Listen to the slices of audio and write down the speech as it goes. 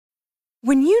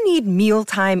When you need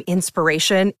mealtime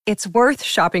inspiration, it's worth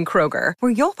shopping Kroger,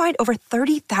 where you'll find over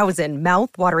 30,000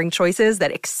 mouth-watering choices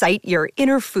that excite your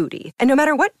inner foodie. And no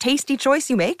matter what tasty choice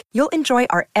you make, you'll enjoy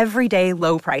our everyday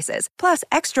low prices, plus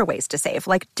extra ways to save,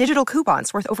 like digital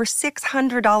coupons worth over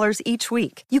 $600 each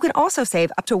week. You can also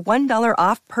save up to $1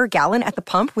 off per gallon at the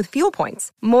pump with fuel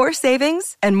points. More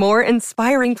savings and more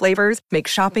inspiring flavors make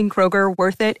shopping Kroger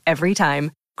worth it every time.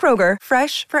 Kroger,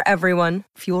 fresh for everyone.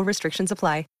 Fuel restrictions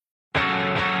apply.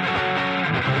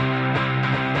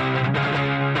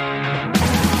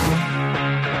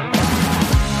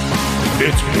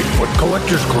 It's Bigfoot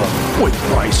Collectors Club with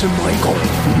Bryce and Michael.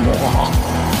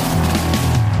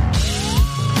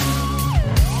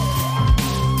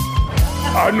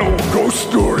 I know a ghost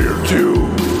story or two.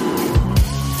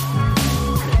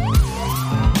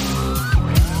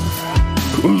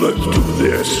 Let's do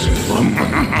this.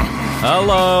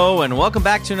 Hello, and welcome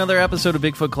back to another episode of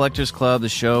Bigfoot Collectors Club, the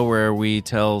show where we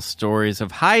tell stories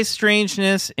of high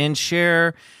strangeness and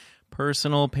share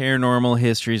personal paranormal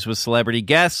histories with celebrity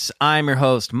guests. I'm your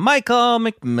host, Michael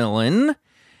McMillan,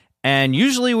 and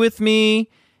usually with me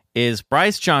is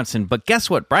Bryce Johnson. But guess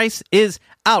what? Bryce is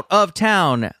out of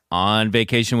town on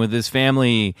vacation with his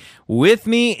family. With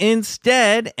me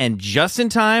instead, and just in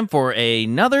time for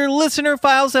another Listener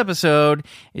Files episode,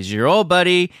 is your old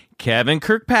buddy, Kevin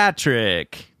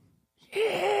Kirkpatrick.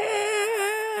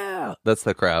 That's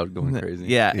the crowd going crazy.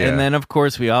 Yeah, and then, of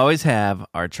course, we always have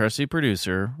our trusty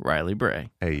producer, Riley Bray.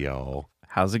 Hey, y'all.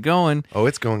 How's it going? Oh,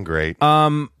 it's going great.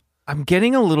 I'm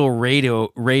getting a little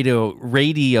radio-y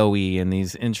in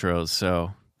these intros,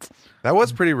 so... That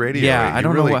was pretty radio-y. Yeah, I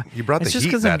don't know why. You brought the it's just heat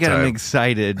because that I'm getting time.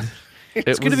 excited.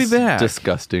 It's going to be was bad.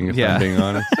 Disgusting, if I'm being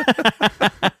honest.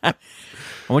 I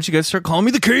want you guys to start calling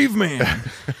me the caveman.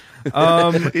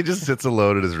 He just sits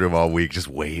alone in his room all week, just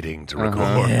waiting to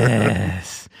record.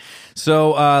 Yes.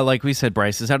 So, like we said,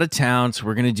 Bryce is out of town, so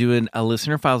we're going to do a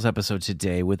Listener Files episode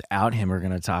today without him. We're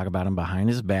going to talk about him behind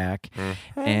his back.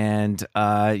 And,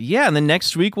 and then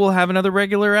next week we'll have another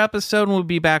regular episode and we'll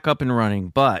be back up and running.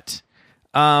 But,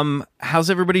 how's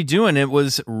everybody doing? It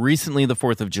was recently the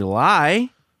 4th of July.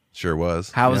 Sure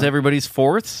was. How was everybody's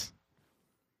 4th?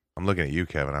 I'm looking at you,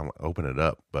 Kevin. Open it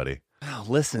up, buddy. Oh,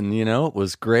 listen, it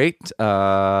was great.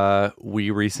 We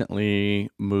recently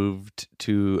moved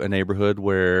to a neighborhood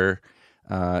where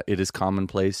it is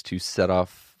commonplace to set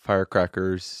off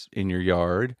firecrackers in your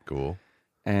yard. Cool.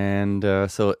 And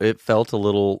so it felt a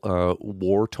little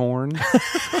war-torn.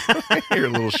 You're a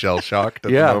little shell-shocked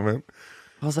at the moment.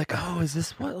 I was like, oh, is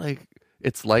this what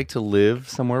it's like to live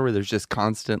somewhere where there's just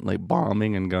constant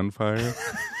bombing and gunfire?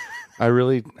 I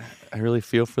really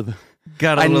feel for the...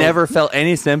 I never felt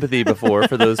any sympathy before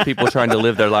for those people trying to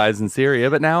live their lives in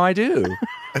Syria, but now I do.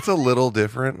 It's a little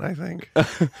different, I think.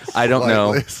 I don't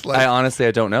know. I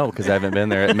honestly don't know because I haven't been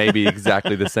there. It may be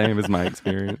exactly the same as my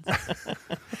experience.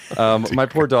 My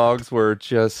poor dogs were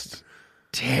just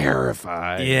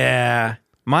terrified. Yeah.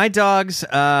 My dogs,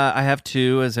 I have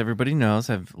two, as everybody knows.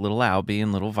 I have little Albie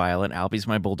and little Violet. Albie's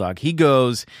my bulldog. He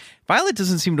goes, Violet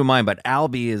doesn't seem to mind, but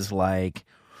Albie is like...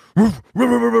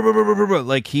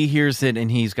 like he hears it and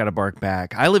he's got to bark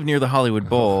back. I live near the Hollywood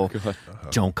Bowl.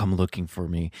 Don't come looking for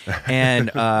me.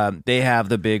 And they have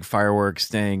the big fireworks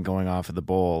thing going off at the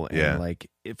bowl. And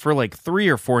for 3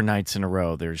 or 4 nights in a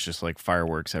row, there's just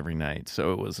fireworks every night.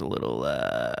 So it was a little,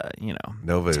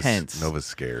 tense. Nova's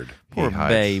scared. Poor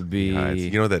baby. He hides.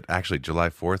 You know that actually July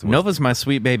 4th was... Nova's my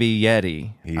sweet baby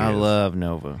Yeti. I love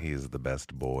Nova. He's the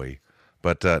best boy.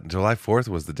 But July 4th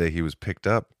was the day he was picked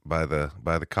up by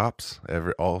the cops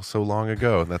so long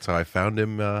ago. And that's how I found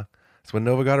him. That's when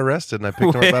Nova got arrested, and I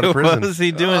picked him up out of prison. What was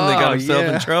he doing that got himself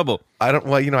in trouble? I don't.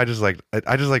 Well, I just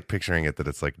like picturing it that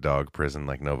it's like dog prison.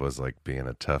 Like Nova's being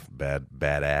a tough,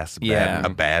 badass, a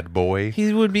bad boy.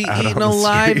 He would be eaten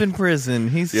alive in prison.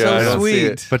 He's so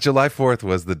sweet. But July 4th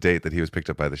was the date that he was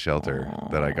picked up by the shelter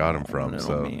that I got him from.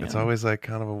 So it's always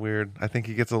kind of a weird. I think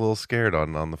he gets a little scared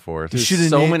on the 4th. There's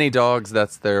so many dogs.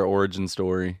 That's their origin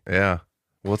story. Yeah.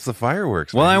 Well, it's the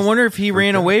fireworks. Well, I wonder if he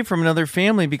ran away from another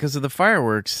family because of the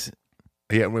fireworks.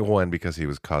 Yeah, one, because he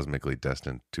was cosmically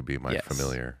destined to be my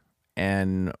familiar.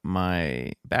 And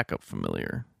my backup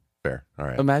familiar. Fair. All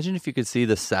right. Imagine if you could see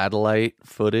the satellite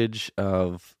footage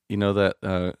of,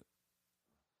 that,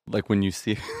 when you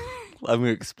see... I'm going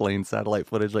to explain satellite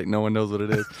footage like no one knows what it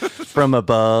is. From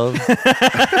above.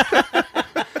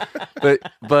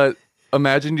 But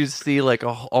imagine you see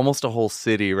almost a whole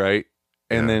city, right?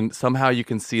 and then somehow you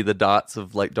can see the dots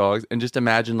of like dogs, and just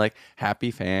imagine like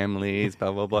happy families,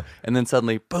 blah blah blah, and then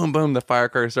suddenly boom boom the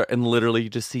firecrackers start, and literally you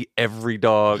just see every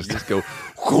dog just go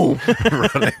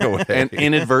running away and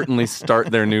inadvertently start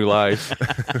their new life.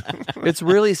 It's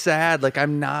really sad. Like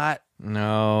I'm not.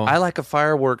 No. I like a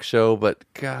fireworks show, but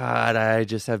God, I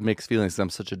just have mixed feelings.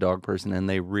 I'm such a dog person, and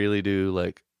they really do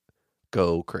like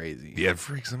go crazy. Yeah, it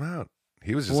freaks him out.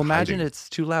 He was just imagine hiding. it's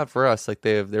too loud for us. Like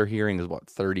their hearing is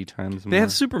 30 times more. They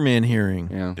have Superman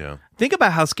hearing. Yeah. Think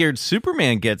about how scared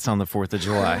Superman gets on the 4th of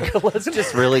July. Let's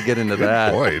just really get into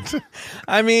that. Point.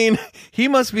 I mean, he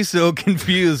must be so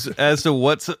confused as to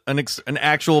what's an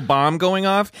actual bomb going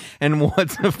off and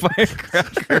what's a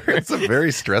firecracker. It's a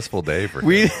very stressful day for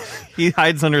him. He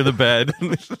hides under the bed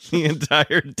the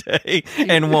entire day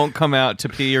and won't come out to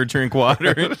pee or drink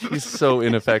water. He's so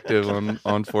ineffective on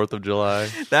 4th of July.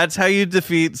 That's how you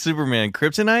defeat Superman.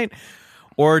 Kryptonite,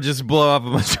 or just blow off a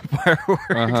bunch of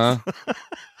fireworks.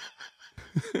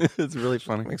 It's really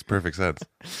funny. Makes perfect sense.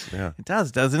 Yeah. It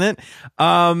does, doesn't it?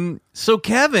 So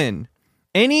Kevin,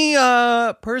 any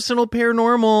personal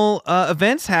paranormal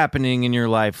events happening in your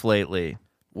life lately?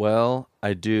 Well,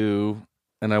 I do,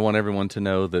 and I want everyone to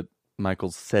know that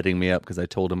Michael's setting me up because I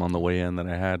told him on the way in that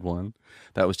I had one.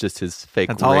 That was just his fake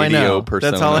That's all I radio know.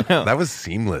 persona. That's all I know. That was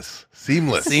seamless.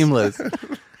 Seamless.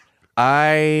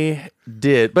 I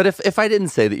did, but if I didn't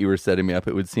say that you were setting me up,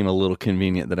 it would seem a little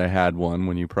convenient that I had one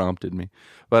when you prompted me.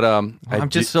 But I'm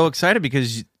just so excited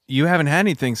because you haven't had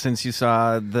anything since you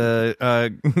saw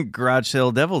the garage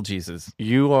sale devil Jesus.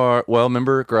 You are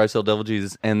remember garage sale devil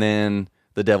Jesus, and then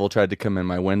the devil tried to come in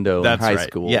my window That's in high right.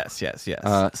 school. Yes.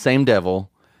 Same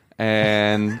devil,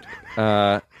 and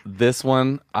this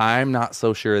one I'm not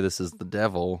so sure this is the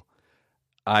devil.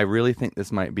 I really think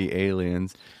this might be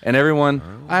aliens. And everyone,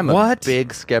 I'm a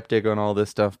big skeptic on all this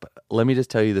stuff, but let me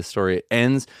just tell you the story. It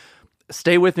ends,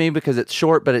 stay with me because it's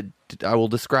short, but I will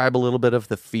describe a little bit of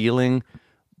the feeling,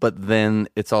 but then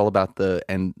it's all about the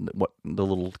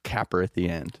little capper at the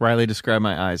end. Riley, describe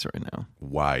my eyes right now.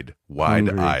 Wide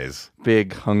Hungry. eyes.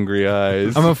 Big, hungry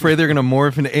eyes. I'm afraid they're going to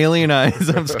morph into alien eyes.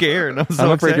 I'm scared. I'm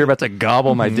afraid excited. you're about to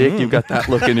gobble my dick. You've got that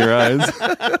look in your eyes.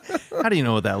 How do you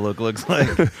know what that look looks like?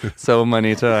 So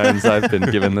many times I've been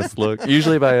given this look,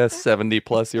 usually by a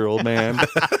 70-plus-year-old man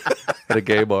at a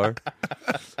gay bar.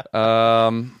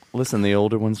 Listen, the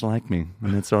older ones like me,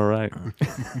 and it's all right.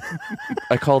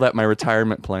 I call that my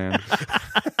retirement plan.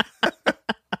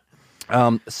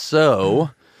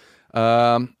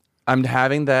 I'm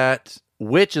having that,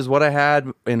 which is what I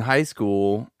had in high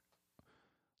school.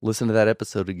 Listen to that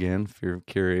episode again if you're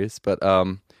curious. But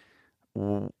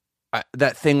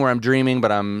that thing where I'm dreaming,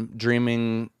 but I'm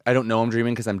dreaming. I don't know I'm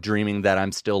dreaming because I'm dreaming that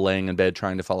I'm still laying in bed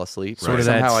trying to fall asleep. Sort of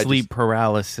that sleep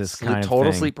paralysis kind of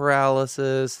total thing. sleep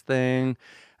paralysis thing.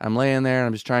 I'm laying there and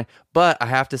I'm just trying. But I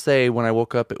have to say, when I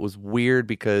woke up, it was weird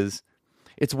because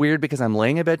I'm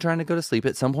laying in bed trying to go to sleep.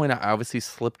 At some point, I obviously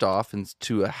slipped off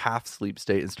into a half sleep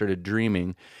state and started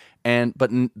dreaming. But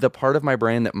the part of my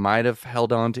brain that might have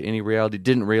held on to any reality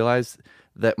didn't realize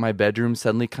that my bedroom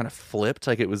suddenly kind of flipped.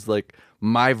 Like it was like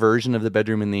my version of the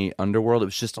bedroom in the underworld. It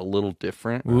was just a little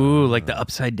different. Ooh, like the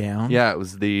upside down? Yeah, it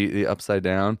was the upside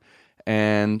down.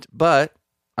 But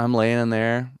I'm laying in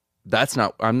there.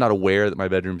 I'm not aware that my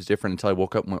bedroom's different until I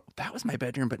woke up and went, that was my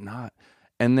bedroom, but not.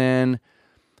 And then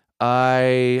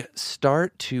I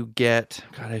start to get,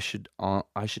 God, I should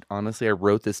honestly, I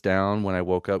wrote this down when I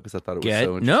woke up because I thought it was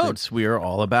so interesting. Notes. We are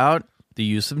all about the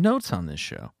use of notes on this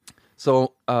show.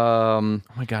 So, oh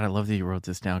my God, I love that you wrote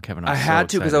this down, Kevin. I had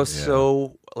to because I was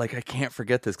so, like, I can't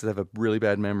forget this because I have a really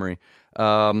bad memory.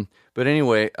 But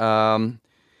anyway, I've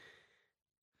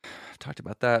talked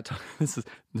about that.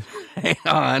 Hang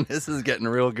on, this is getting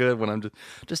real good when I'm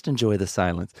just enjoy the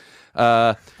silence.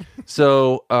 I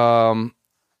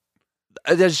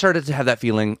just started to have that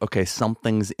feeling, okay,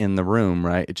 something's in the room,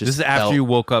 right? It just This is after you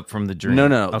woke up from the dream? No.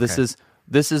 Okay.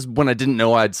 This is when I didn't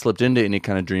know I'd slipped into any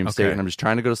kind of dream state, Okay. and I'm just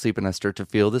trying to go to sleep, and I start to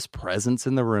feel this presence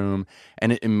in the room,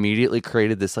 and it immediately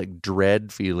created this like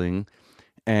dread feeling,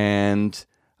 and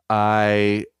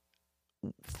I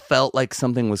felt like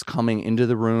something was coming into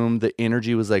the room. The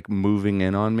energy was like moving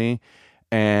in on me,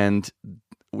 and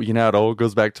you know, it all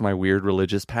goes back to my weird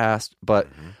religious past, but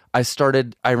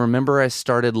I remember I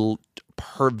started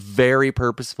very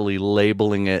purposefully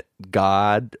labeling it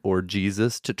God or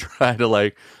Jesus to try to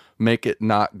like make it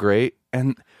not great.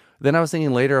 And then I was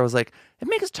thinking later, I was like, it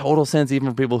makes total sense even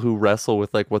for people who wrestle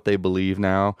with like what they believe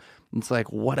now. It's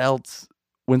like, what else?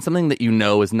 When something that you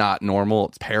know is not normal,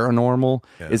 it's paranormal,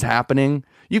 is happening,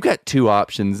 you've got two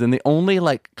options, and the only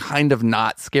like kind of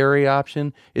not scary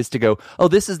option is to go, oh,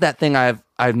 this is that thing I've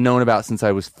known about since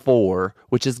I was 4,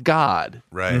 which is God.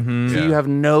 Right. So you have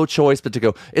no choice but to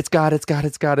go, it's God, it's God,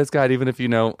 it's God, it's God, even if you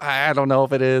know, I don't know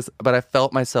if it is. But I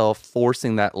felt myself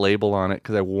forcing that label on it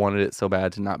because I wanted it so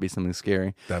bad to not be something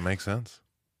scary. That makes sense.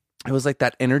 It was like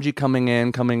that energy coming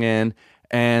in,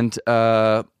 and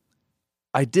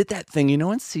I did that thing, in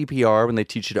CPR when they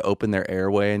teach you to open their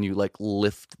airway and you like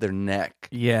lift their neck,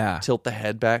 tilt the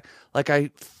head back. Like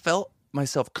I felt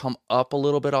myself come up a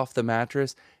little bit off the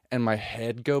mattress and my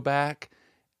head go back,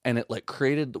 and it like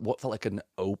created what felt like an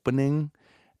opening,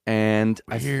 and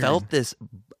weird. I felt this.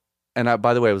 And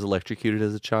by the way, I was electrocuted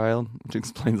as a child, which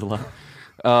explains a lot.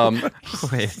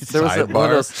 There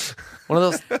was one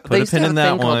of those. Put a pin in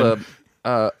that one.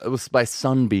 It was by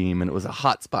Sunbeam, and it was a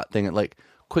hotspot thing. It like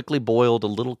quickly boiled a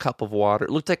little cup of water.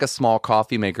 It looked like a small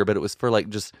coffee maker, but it was for like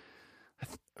just, I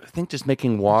think just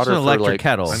making water. It's an electric for like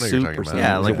kettle. Soup or something.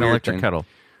 Yeah, like an electric kettle.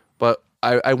 But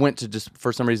I went to just,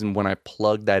 for some reason, when I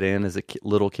plugged that in as a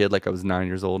little kid, like I was 9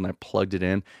 years old, and I plugged it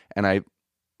in, and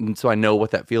so I know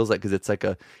what that feels like, because it's like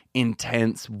a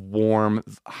intense, warm,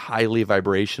 highly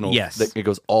vibrational. Yes. It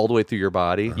goes all the way through your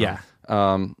body. Yeah.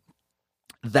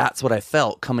 That's what I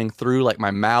felt coming through, like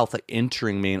my mouth, like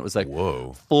entering me, and it was like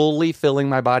whoa, fully filling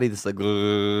my body. This like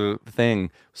thing,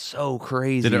 so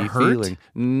crazy. Did it hurt? Feeling.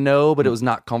 No, but it was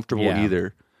not comfortable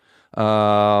either.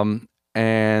 And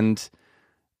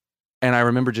I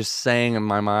remember just saying in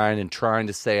my mind and trying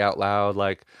to say out loud,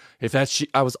 like, if that's you,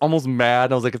 I was almost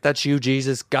mad. I was like, if that's you,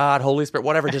 Jesus, God, Holy Spirit,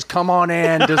 whatever, just come on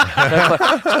in. Just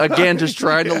again, just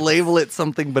trying to label it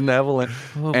something benevolent.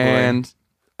 Oh, and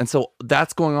so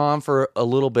that's going on for a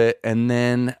little bit, and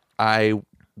then I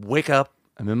wake up.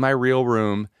 I'm in my real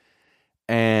room,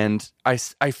 and I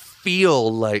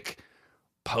feel like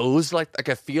posed, like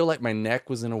I feel like my neck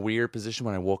was in a weird position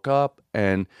when I woke up,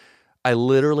 and I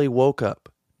literally woke up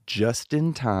just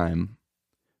in time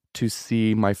to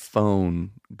see my phone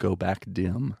go back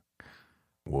dim.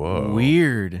 Whoa.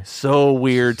 Weird. So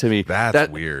weird to me.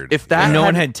 That's weird. If that and no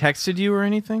one had texted you or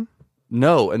anything?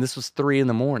 No, and this was 3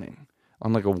 a.m.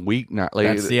 on like a weeknight. Like,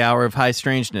 that's the hour of high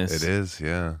strangeness. It is,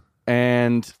 yeah.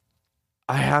 And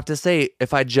I have to say,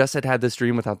 if I just had this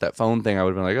dream without that phone thing, I would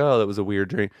have been like, oh, that was a weird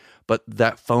dream. But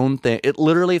that phone thing, it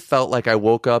literally felt like I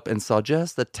woke up and saw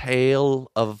just the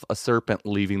tail of a serpent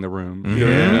leaving the room. You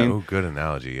know what I mean? Oh, good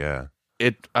analogy, yeah.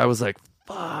 I was like,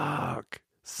 fuck,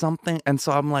 something. And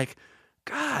so I'm like,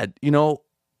 God,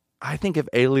 I think if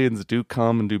aliens do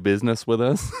come and do business with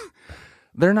us,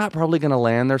 they're not probably going to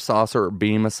land their saucer or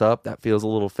beam us up. That feels a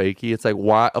little fakey. It's like,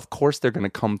 why? Of course they're going to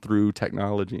come through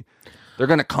technology. They're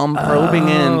going to come probing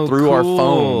in through our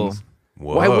phones.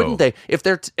 Whoa. Why wouldn't they? If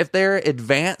they're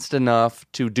advanced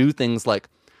enough to do things like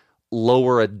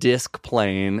lower a disc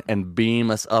plane and beam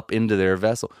us up into their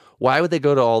vessel, why would they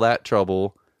go to all that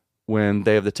trouble when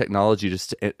they have the technology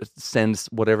to send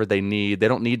whatever they need? They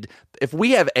don't need. If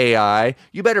we have AI,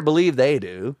 you better believe they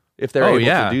do. If they're able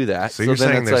to do that. So you're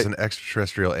saying there's an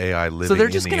extraterrestrial AI living in the internet. So they're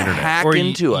just going to hack or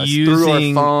into us using, through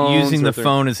our phones. Using the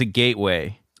phone as a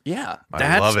gateway. Yeah.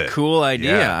 That's a cool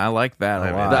idea. Yeah. I like that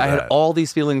a lot. I had all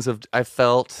these feelings of, I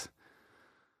felt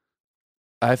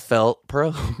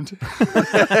probed.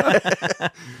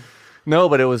 No,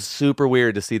 but it was super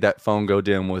weird to see that phone go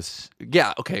dim.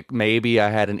 Okay, maybe I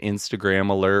had an Instagram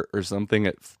alert or something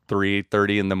at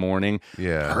 3:30 in the morning.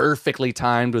 Yeah. Perfectly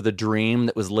timed with a dream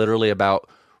that was literally about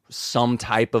some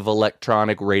type of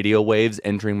electronic radio waves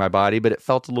entering my body, but it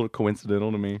felt a little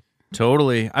coincidental to me.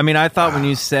 Totally. I mean, I thought when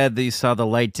you said that you saw the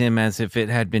light dim as if it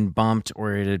had been bumped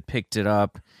or it had picked it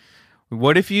up.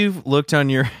 What if have you looked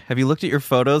at your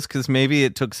photos? Because maybe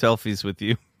it took selfies with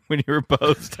you when you were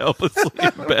posed helplessly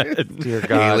in bed. Dear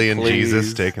God, Alien please.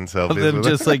 Jesus taking selfies Of them with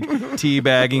just like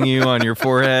teabagging you on your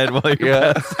forehead while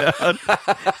you're passed out.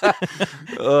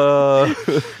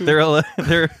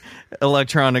 They're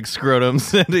electronic scrotum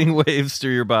sending waves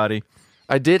through your body.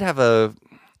 I did have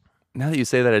now that you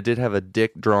say that, I did have a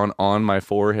dick drawn on my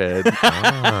forehead.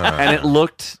 And it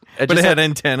looked... But it had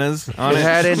antennas on it. It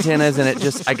had antennas, and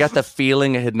I got the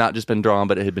feeling it had not just been drawn,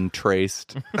 but it had been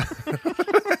traced.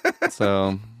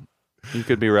 So, you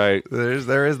could be right.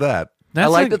 There is that. I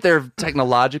like that they're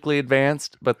technologically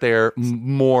advanced, but they're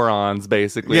morons,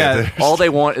 basically. Yeah. All they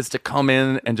want is to come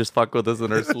in and just fuck with us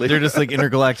in our sleep. They're just like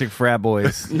intergalactic frat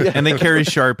boys. And they carry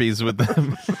Sharpies with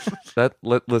them.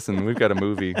 Listen, we've got a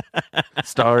movie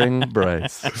starring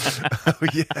Bryce. Oh,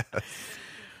 yeah.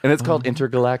 And it's called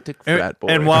Intergalactic Frat Boy.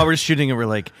 And while we're shooting it, we're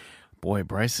like, boy,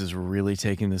 Bryce is really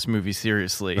taking this movie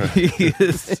seriously. He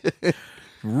is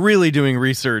really doing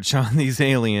research on these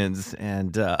aliens.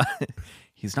 And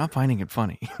he's not finding it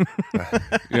funny.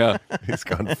 Yeah. He's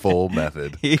gone full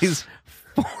method. He's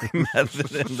fully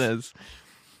method in this.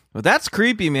 Well, that's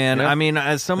creepy, man. Yeah. I mean,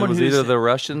 as someone it was who's either the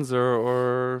Russians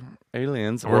or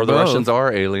aliens, Or or the both. Russians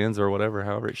are aliens, or whatever,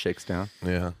 however it shakes down.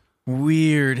 Yeah.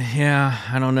 weird, yeah,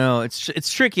 I don't know. It's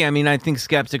tricky. I mean, I think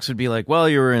skeptics would be like, well,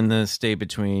 you were in the state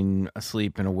between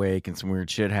asleep and awake, and some weird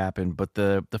shit happened. But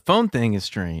the phone thing is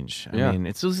strange. I mean,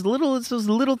 it's those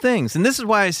little things, and this is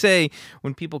why I say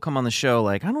when people come on the show,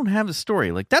 like, I don't have a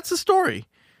story. Like, that's a story.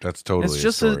 That's totally It's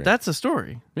just a story. that's a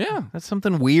story. Yeah. That's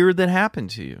something weird that happened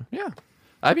to you. Yeah.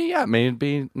 I mean, yeah, it may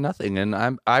be nothing. And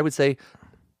I would say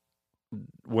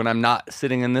when I'm not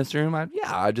sitting in this room,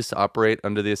 I just operate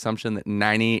under the assumption that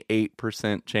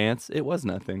 98% chance it was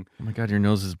nothing. Oh my God, your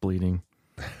nose is bleeding.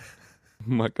 Oh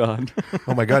my God.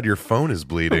 Oh my God, your phone is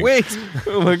bleeding. Wait,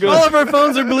 Oh my all God. of our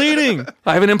phones are bleeding.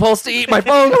 I have an impulse to eat my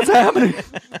phone. What's happening?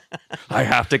 I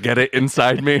have to get it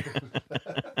inside me.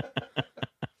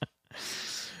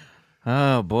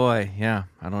 Oh boy, yeah,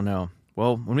 I don't know.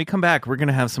 Well, when we come back, we're going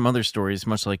to have some other stories,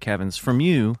 much like Kevin's, from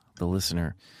you, the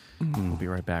listener. We'll be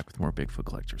right back with more Bigfoot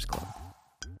Collectors Club.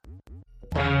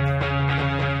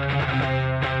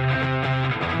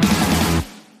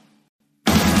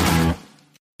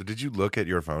 So did you look at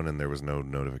your phone and there was no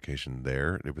notification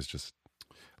there? It was just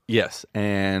Yes,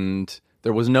 and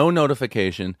there was no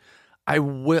notification.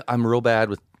 I'm real bad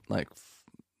with like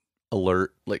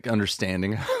alert, like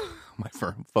understanding how my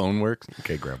phone works.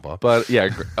 okay, Grandpa. But yeah,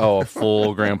 a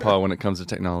full grandpa when it comes to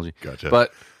technology. Gotcha.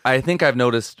 But I think I've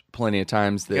noticed plenty of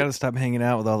times You got to that stop hanging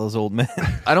out with all those old men.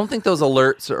 I don't think those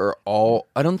alerts are all.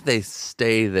 I don't think they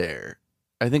stay there.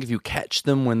 I think if you catch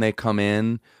them when they come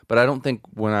in, but I don't think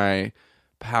when I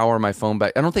power my phone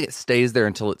back, I don't think it stays there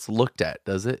until it's looked at.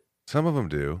 Does it? Some of them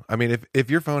do. I mean, if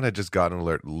your phone had just gotten an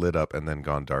alert, lit up, and then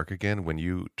gone dark again, when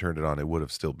you turned it on, it would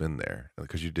have still been there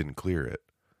because you didn't clear it.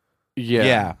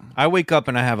 Yeah. I wake up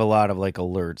and I have a lot of like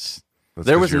alerts. That's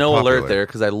There 'cause was you're no popular. alert there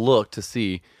because I looked to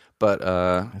see, but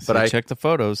I check the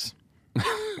photos.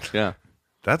 yeah,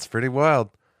 That's pretty wild.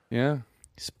 yeah.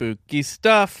 Spooky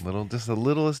stuff. Just the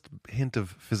littlest hint of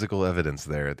physical evidence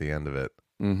there at the end of it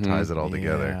Mhm. ties it all Yeah,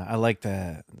 together. I like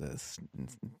the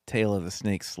tail of the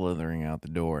snake slithering out the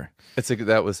door.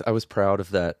 I was proud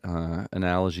of that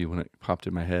analogy when it popped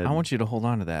in my head. I want you to hold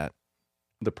on to that.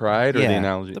 the pride or the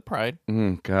analogy. The pride.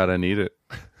 God, I need it.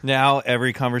 Now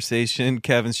every conversation,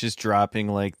 Kevin's just dropping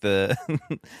like the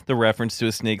the reference to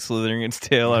a snake slithering its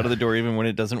tail out of the door, even when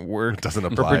it doesn't work. It doesn't or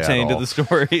apply pertain at to all. the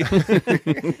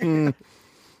story.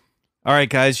 All right,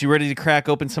 guys, you ready to crack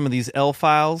open some of these L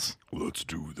files? Let's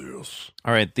do this.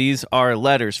 All right, these are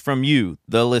letters from you,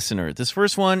 the listener. This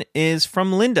first one is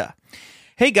from Linda.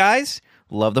 Hey, guys.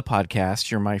 Love the podcast.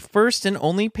 You're my first and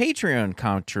only Patreon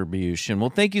contribution. Well,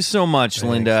 thank you so much, Thanks,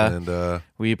 Linda. Linda.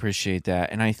 We appreciate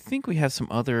that. And I think we have some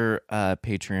other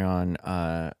Patreon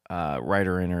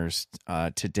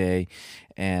writer-inners today,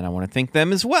 and I want to thank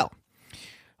them as well.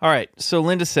 All right, so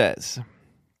Linda says,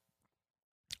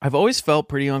 I've always felt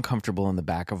pretty uncomfortable in the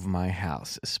back of my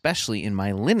house, especially in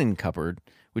my linen cupboard,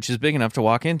 which is big enough to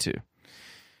walk into.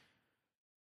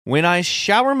 When I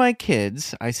shower my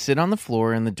kids, I sit on the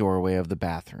floor in the doorway of the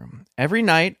bathroom. Every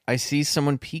night, I see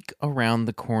someone peek around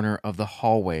the corner of the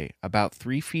hallway, about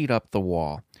 3 feet up the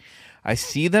wall. I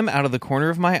see them out of the corner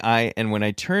of my eye, and when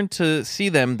I turn to see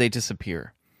them, they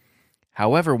disappear.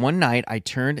 However, one night, I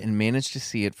turned and managed to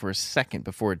see it for a second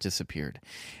before it disappeared.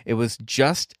 It was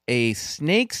just a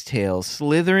snake's tail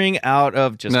slithering out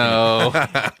of...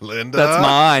 Linda. That's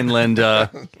mine,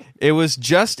 Linda. It was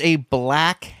just a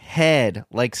black head,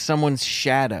 like someone's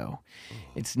shadow.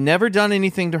 It's never done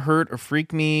anything to hurt or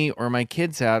freak me or my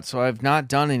kids out, so I've not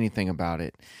done anything about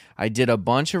it. I did a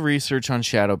bunch of research on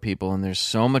shadow people, and there's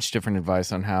so much different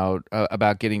advice on how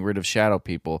about getting rid of shadow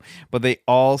people, but they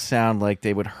all sound like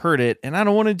they would hurt it, and I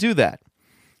don't want to do that.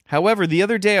 However, the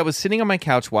other day I was sitting on my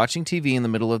couch watching TV in the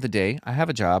middle of the day. I have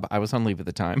a job. I was on leave at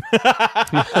the time.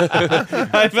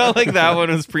 I felt like that one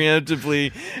was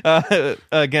preemptively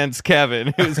against Kevin.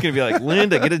 It was going to be like,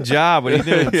 Linda, get a job. What are you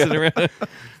doing? Sitting around?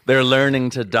 They're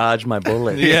learning to dodge my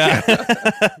bullet. Yeah.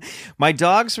 My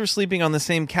dogs were sleeping on the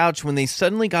same couch when they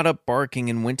suddenly got up barking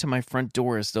and went to my front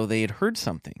door as though they had heard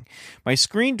something. My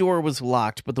screen door was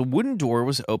locked, but the wooden door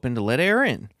was open to let air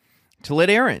in.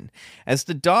 As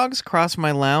the dogs crossed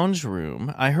my lounge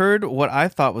room, I heard what I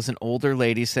thought was an older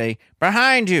lady say,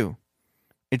 "Behind you."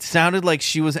 It sounded like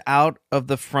she was out of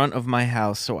the front of my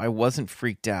house, so I wasn't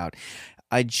freaked out.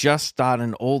 I just thought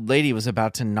an old lady was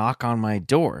about to knock on my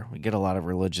door. We get a lot of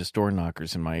religious door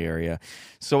knockers in my area.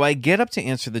 So I get up to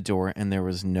answer the door, and there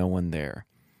was no one there.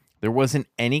 There wasn't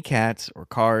any cats or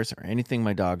cars or anything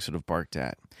my dogs would have barked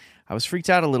at. I was freaked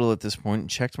out a little at this point and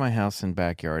checked my house and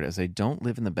backyard as I don't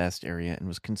live in the best area and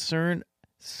was concerned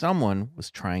someone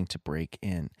was trying to break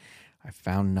in. I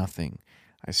found nothing.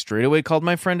 I straight away called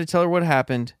my friend to tell her what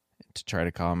happened to try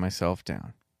to calm myself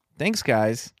down. Thanks,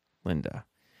 guys. Linda.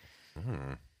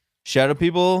 Shadow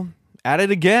people at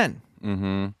it again.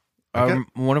 One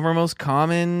of our most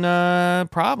common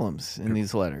problems in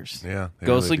these letters. Yeah.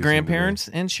 Ghostly grandparents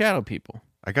and shadow people.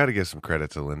 I got to give some credit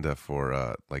to Linda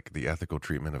for like the ethical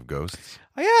treatment of ghosts.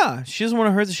 Oh, yeah. She doesn't want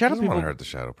to hurt the shadow Doesn't people. want to hurt the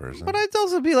shadow person. But I'd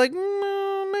also be like,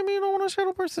 maybe you don't want a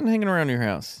shadow person hanging around your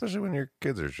house. Especially when your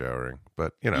kids are showering.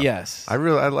 But, you know. Yes. I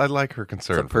like her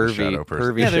concern for the shadow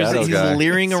person. Yeah, he's guy.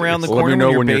 leering around the Let me corner know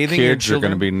when when you're your bathing your kids are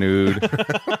going to children. be nude.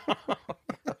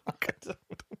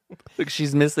 Look,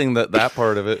 she's missing that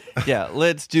part of it. Yeah,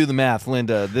 let's do the math,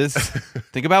 Linda.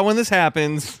 Think about when this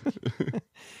happens.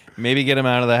 Maybe get him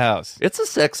out of the house. It's a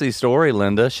sexy story,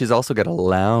 Linda. She's also got a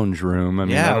lounge room. I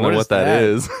mean, Yeah, I don't what know is what that that?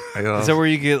 is. Is that where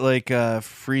you get like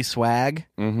free swag?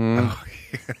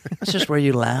 That's just where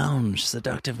you lounge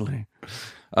seductively.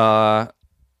 Yeah.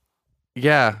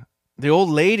 The old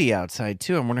lady outside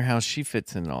too. I'm wondering how she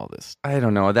fits in all this. I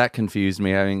don't know. That confused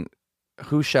me. I mean,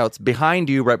 who shouts behind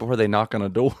you right before they knock on a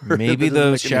door? Maybe That doesn't the make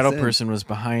any shadow sense. person was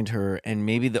behind her, and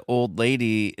maybe the old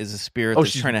lady is a spirit Oh,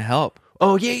 that's she's- trying to help.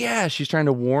 Oh, yeah. She's trying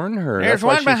to warn her. There's That's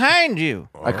why one behind you.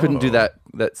 I couldn't do that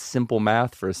simple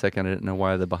math for a second. I didn't know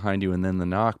why the behind you and then the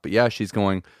knock. But yeah, she's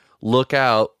going, look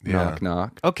out, knock,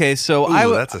 knock. Okay, so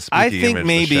Ooh, that's a I spooky think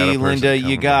image, the shadow maybe, person Linda, you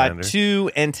coming got behind her.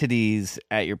 two entities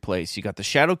at your place. You got the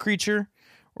shadow creature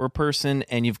or person,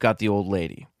 and you've got the old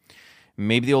lady.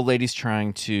 Maybe the old lady's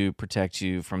trying to protect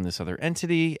you from this other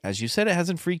entity. As you said, it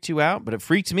hasn't freaked you out, but it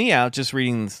freaked me out just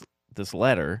reading this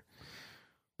letter.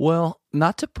 Well,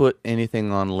 not to put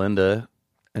anything on Linda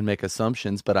and make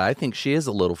assumptions, but I think she is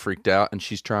a little freaked out and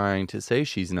she's trying to say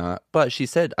she's not. But she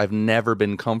said, I've never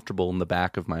been comfortable in the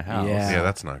back of my house. Yeah.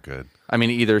 that's not good. I mean,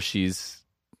 either she's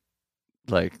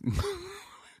like,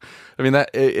 I mean, that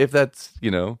if that's,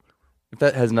 if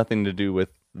that has nothing to do with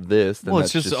this, then Well,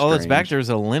 that's it's just all that's back strange. there is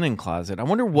a linen closet. I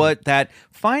wonder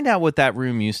find out what that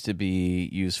room used to be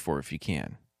used for if you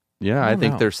can. Yeah, I don't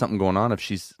think know. there's something going on. If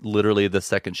she's literally the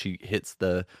second she hits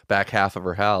the back half of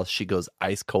her house, she goes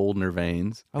ice cold in her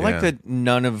veins. I like Yeah. that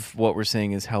none of what we're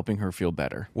saying is helping her feel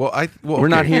better. Well, We're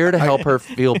not here to help her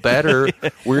feel better.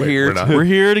 We're here we're not. to We're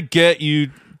here to get you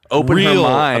open her real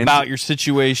mind about your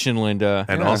situation, Linda.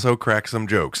 and also crack some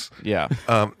jokes. Yeah.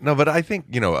 No, but I think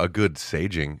a good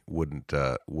saging wouldn't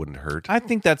hurt. I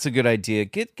think that's a good idea.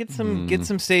 Get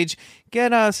some sage.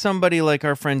 Get somebody like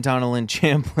our friend Donna Lynn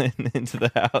Champlin into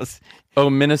the house. Oh,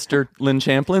 Minister Lynn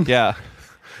Champlin? Yeah.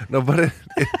 No, but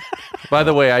By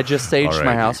the way, I just saged All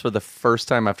my right. house for the first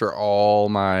time after all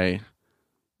my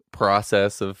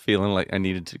process of feeling like I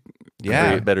needed to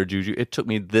create better juju. It took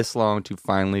me this long to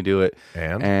finally do it.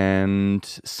 And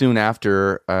soon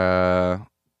after,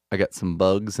 I got some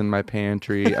bugs in my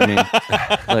pantry. I mean,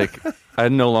 like, I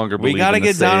no longer believe We got to in the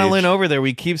get Donna sage. Lynn over there.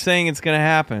 We keep saying it's going to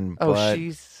happen. Oh, but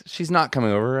she's not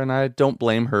coming over, and I don't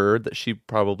blame her. That she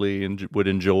probably would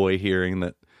enjoy hearing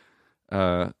that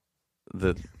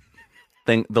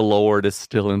the Lord is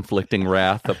still inflicting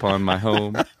wrath upon my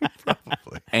home.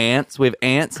 probably. Ants. We have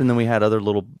ants, and then we had other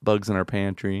little bugs in our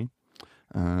pantry.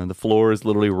 The floor is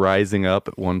literally rising up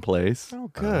at one place. Oh,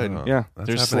 good. Yeah. That's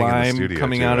There's happening in the slime studio,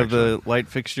 coming too, out of actually. the light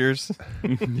fixtures.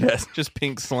 Yes. Just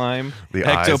pink slime. The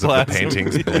eyes of the Ectoplasm.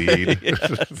 paintings bleed.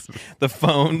 Yes. The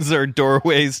phones are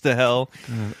doorways to hell.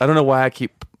 I don't know why I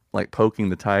keep like poking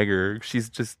the tiger.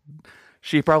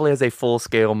 She probably has a full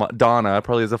scale. Donna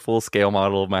probably has a full scale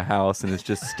model of my house and is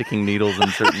just sticking needles in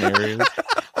certain areas.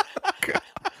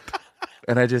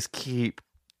 And I just keep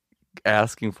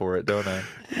asking for it, don't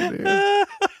I?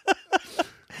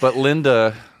 But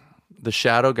Linda, the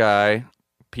shadow guy,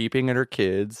 peeping at her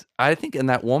kids. I think in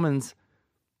that woman's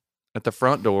at the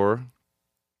front door,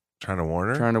 Trying to warn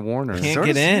her. Can't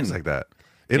Sorta get in. seems like that.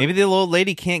 Maybe the old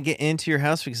lady can't get into your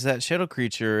house because that shadow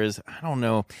creature is, I don't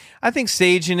know. I think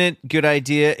saging it, good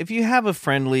idea. If you have a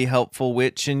friendly, helpful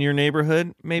witch in your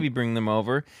neighborhood, maybe bring them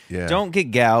over. Yeah. Don't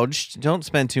get gouged. Don't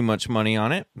spend too much money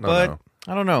on it. No, but no.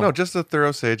 I don't know. No, just a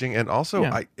thorough saging, and also,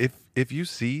 Yeah. if you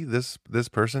see this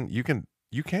person, you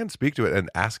can speak to it and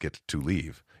ask it to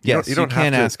leave. Yes, you have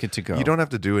can to ask it to go. You don't have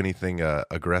to do anything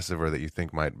aggressive or that you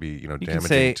think might be damaging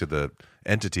say- to the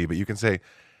entity, but you can say,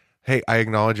 "Hey, I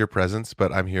acknowledge your presence,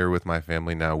 but I'm here with my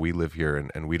family now. We live here,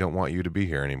 and we don't want you to be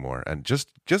here anymore." And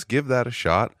just give that a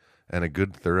shot and a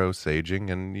good thorough saging,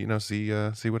 and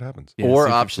see what happens. Yeah, or see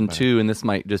if option it's 2, and this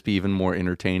might just be even more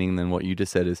entertaining than what you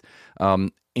just said, is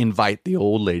invite the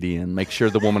old lady in, make sure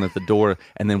the woman at the door,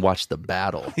 and then watch the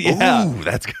battle. Yeah. Ooh,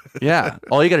 that's good. Yeah.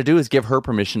 All you got to do is give her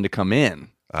permission to come in.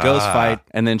 Ghost fight.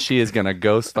 And then she is going to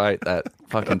ghost fight that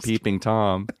fucking peeping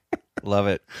Tom. Love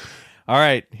it. All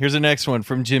right, here's the next one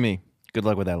from Jimmy. Good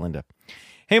luck with that, Linda.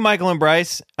 Hey, Michael and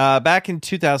Bryce. Back in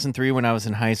 2003 when I was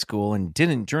in high school and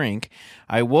didn't drink,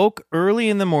 I woke early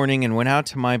in the morning and went out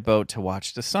to my boat to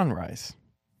watch the sunrise.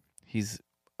 He's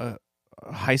a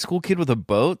high school kid with a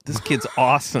boat? This kid's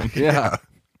awesome. Yeah.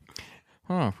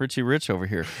 Oh, Richie Rich over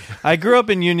here. I grew up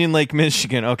in Union Lake,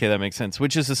 Michigan. Okay, that makes sense.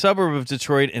 Which is a suburb of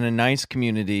Detroit in a nice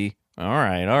community. All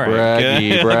right. Braggy,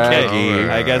 Good. braggy. Okay.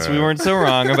 I guess we weren't so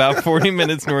wrong. About 40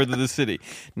 minutes north of the city.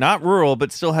 Not rural,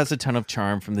 but still has a ton of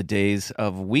charm from the days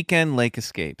of weekend lake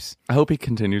escapes. I hope he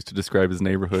continues to describe his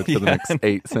neighborhood for the next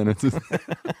 8 sentences.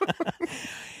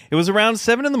 It was around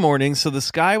 7 in the morning, so the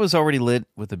sky was already lit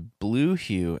with a blue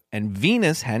hue, and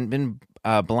Venus hadn't been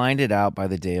blinded out by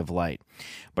the day of light.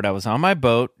 But I was on my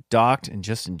boat, docked, and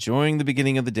just enjoying the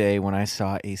beginning of the day when I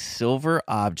saw a silver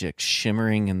object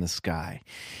shimmering in the sky.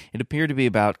 It appeared to be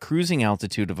about cruising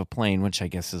altitude of a plane, which I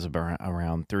guess is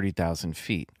around 30,000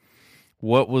 feet.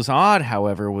 What was odd,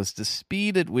 however, was the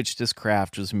speed at which this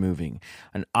craft was moving.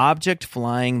 An object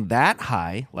flying that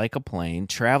high, like a plane,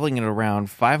 traveling at around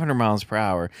 500 miles per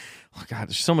hour. Oh, God,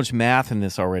 there's so much math in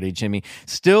this already, Jimmy.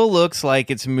 Still looks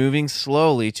like it's moving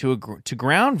slowly to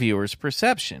ground viewers'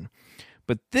 perception.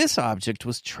 But this object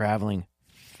was traveling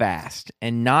fast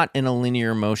and not in a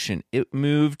linear motion. It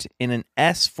moved in an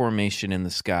S formation in the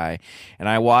sky, and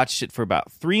I watched it for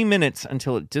about 3 minutes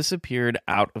until it disappeared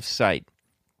out of sight.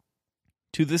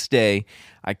 To this day,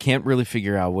 I can't really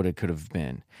figure out what it could have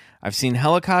been. I've seen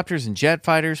helicopters and jet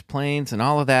fighters, planes, and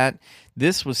all of that.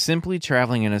 This was simply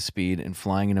traveling in a speed and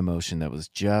flying in a motion that was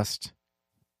just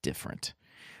different.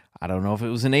 I don't know if it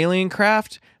was an alien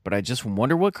craft, but I just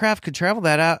wonder what craft could travel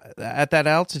that out at that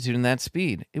altitude and that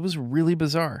speed. It was really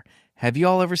bizarre. Have you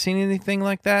all ever seen anything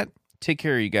like that? Take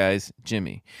care of you guys,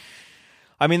 Jimmy.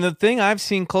 I mean, the thing I've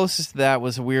seen closest to that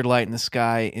was a weird light in the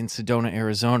sky in Sedona,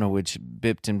 Arizona, which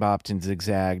bipped and bopped and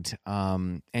zigzagged,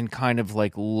 and kind of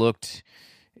like looked.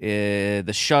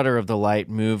 The shutter of the light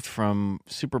moved from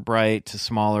super bright to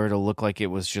smaller to look like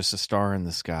it was just a star in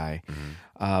the sky.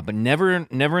 Mm-hmm. But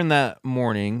never in that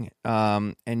morning,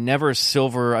 and never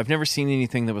silver. I've never seen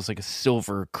anything that was like a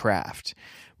silver craft.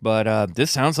 But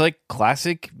this sounds like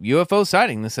classic UFO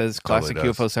sighting. This says classic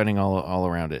UFO sighting all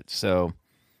around it. So.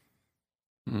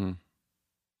 When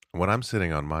I'm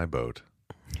sitting on my boat,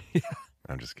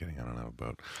 I'm just kidding. I don't have a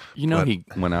boat. He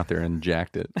went out there and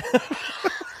jacked it.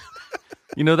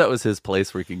 That was his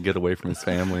place where he could get away from his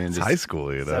family and just high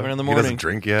school. 7 in the He morning. doesn't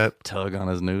drink yet. tug on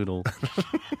his noodle,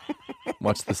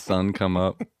 watch the sun come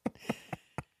up.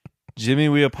 Jimmy,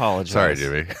 we apologize. Sorry,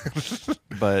 Jimmy.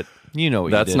 But you know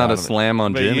what That's you did not a out of it. slam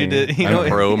on But you Jimmy. did- you I'm know-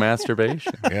 pro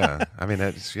masturbation. Yeah, I mean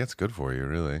that's good for you,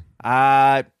 really.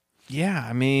 Yeah,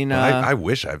 I mean, I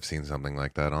wish I've seen something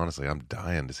like that. Honestly, I'm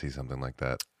dying to see something like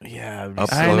that yeah, up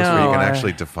close, I where know, you can I-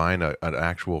 actually define an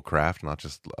actual craft, not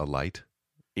just a light.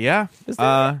 yeah.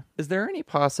 Is there any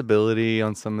possibility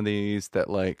on some of these that,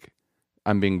 like,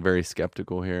 I'm being very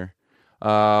skeptical here,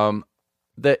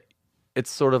 that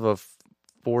it's sort of a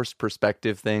forced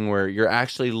perspective thing where you're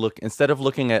actually instead of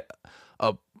looking at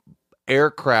a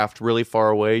aircraft really far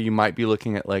away, you might be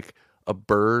looking at like a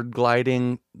bird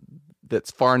gliding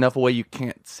that's far enough away you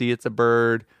can't see it's a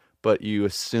bird, but you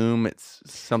assume it's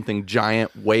something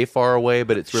giant way far away,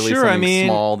 but it's really something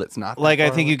small that's not that like I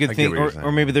far think away. you could I get think, what you're saying.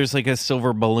 or maybe there's like a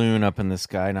silver balloon up in the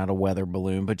sky, not a weather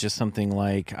balloon, but just something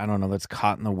like, I don't know, that's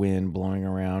caught in the wind blowing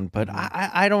around. But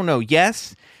I don't know.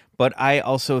 Yes, but I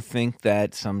also think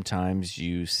that sometimes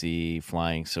you see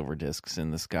flying silver discs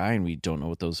in the sky, and we don't know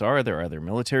what those are. They're either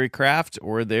military craft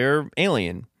or they're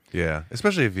alien. Yeah,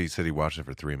 especially if he said he watched it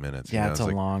for 3 minutes. Yeah, you know, it's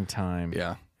like, a long time.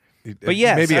 Yeah. But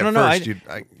yes, maybe I at don't know. first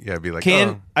you'd be like,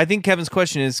 oh. I think Kevin's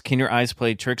question is, can your eyes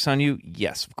play tricks on you?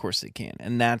 Yes, of course they can.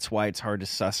 And that's why it's hard to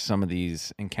suss some of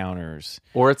these encounters.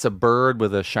 Or it's a bird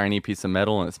with a shiny piece of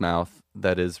metal in its mouth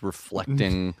that is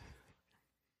reflecting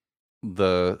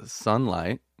the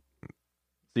sunlight.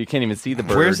 So you can't even see the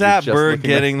bird. Where's You're that just bird looking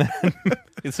getting that?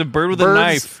 It's a bird with a Birds,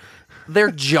 knife. Their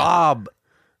job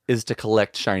is to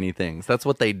collect shiny things. That's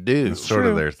what they do. It's sort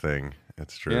of their thing.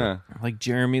 It's true. Yeah. Like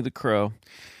Jeremy the Crow.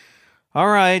 All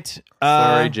right.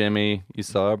 Sorry, Jimmy. You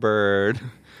saw a bird.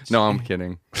 No, I'm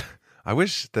kidding. I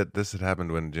wish that this had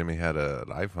happened when Jimmy had an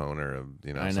iPhone or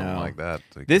something like that.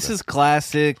 So This is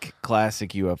classic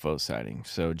UFO sighting.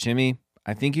 So, Jimmy,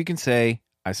 I think you can say,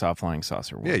 I saw a flying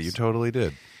saucer once. Yeah, you totally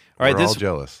did. All right, We're all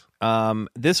jealous.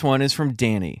 This one is from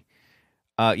Danny.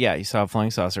 Yeah, you saw a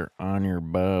flying saucer on your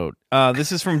boat.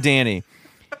 This is from Danny.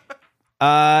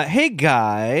 Hey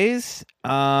guys.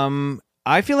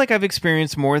 I feel like I've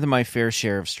experienced more than my fair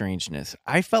share of strangeness.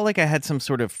 I felt like I had some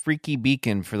sort of freaky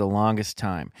beacon for the longest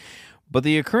time. But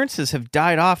the occurrences have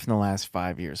died off in the last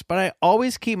 5 years. But I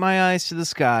always keep my eyes to the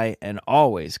sky and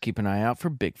always keep an eye out for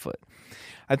Bigfoot.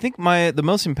 I think the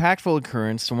most impactful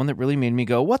occurrence, the one that really made me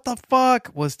go, what the fuck,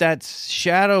 was that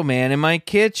shadow man in my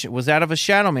kitchen. Was out of a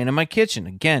shadow man in my kitchen.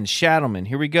 Again, shadow man.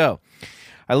 Here we go.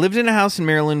 I lived in a house in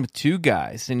Maryland with 2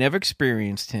 guys. They never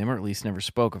experienced him, or at least never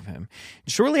spoke of him.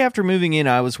 Shortly after moving in,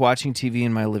 I was watching TV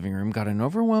in my living room, got an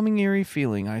overwhelming eerie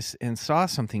feeling, and saw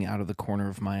something out of the corner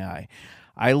of my eye.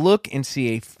 I look and see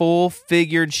a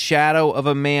full-figured shadow of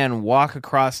a man walk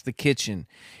across the kitchen.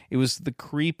 It was the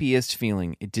creepiest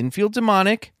feeling. It didn't feel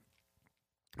demonic,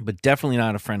 but definitely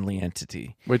not a friendly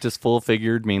entity. Wait, does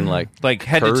full-figured mean like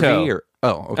head to toe? Or,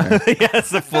 oh, okay.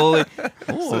 Yes, full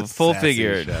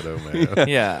figured Shadow man.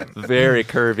 Yeah, very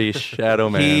curvy shadow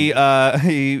man.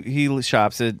 He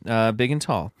shops at Big and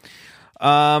Tall.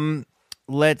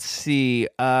 Let's see.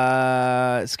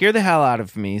 Scared the hell out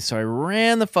of me, so I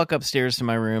ran the fuck upstairs to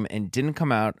my room and didn't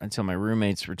come out until my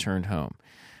roommates returned home.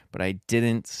 But I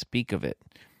didn't speak of it.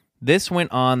 This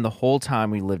went on the whole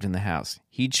time we lived in the house.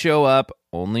 He'd show up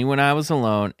only when I was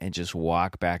alone and just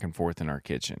walk back and forth in our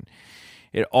kitchen.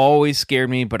 It always scared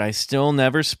me, but I still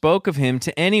never spoke of him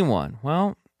to anyone.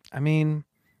 Well, I mean,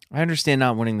 I understand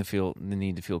not wanting the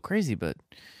need to feel crazy, but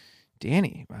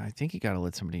Danny, I think you got to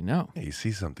let somebody know. Hey, you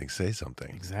see something, say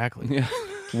something. Exactly. Yeah.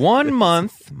 1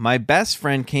 month, my best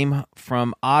friend came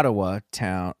from out of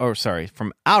town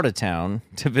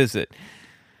to visit.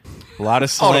 A lot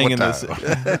of slang in this.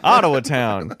 Ottawa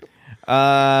town.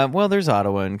 Well, there's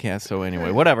Ottawa and Cass, so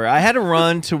anyway, whatever. I had to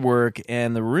run to work,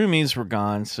 and the roomies were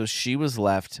gone, so she was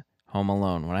left home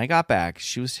alone. When I got back,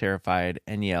 she was terrified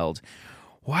and yelled,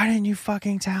 "Why didn't you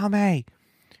fucking tell me?"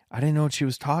 I didn't know what she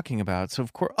was talking about, so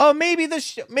of course, maybe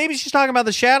she's talking about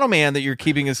the shadow man that you're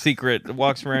keeping a secret that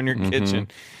walks around your kitchen.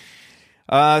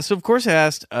 So of course I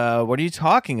asked, "What are you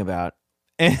talking about?"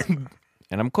 And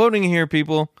I'm quoting here,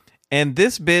 people. And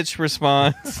this bitch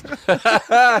responds,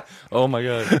 "Oh my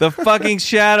God. The fucking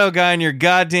shadow guy in your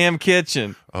goddamn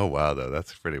kitchen." Oh, wow, though.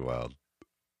 That's pretty wild.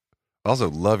 Also,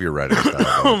 love your writing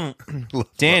style.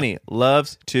 Danny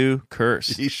loves to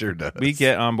curse. He sure does. We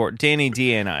get on board. Danny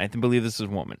D-A-N-I. I believe this is a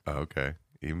woman. Oh, okay.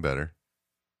 Even better.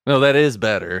 No, that is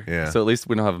better. Yeah. So at least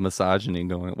we don't have misogyny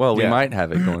going. Well, we might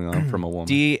have it going on from a woman.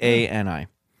 D-A-N-I.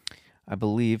 I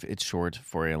believe it's short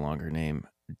for a longer name.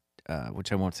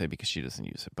 Which I won't say because she doesn't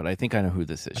use it, but I think I know who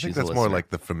this is. I think She's that's a more listener. like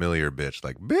the familiar bitch,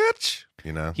 like, bitch,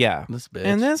 you know? Yeah. This bitch.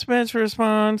 And this bitch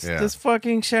responds, "This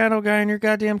fucking shadow guy in your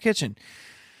goddamn kitchen."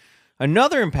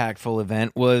 Another impactful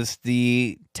event was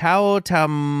the Tao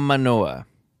Manoa.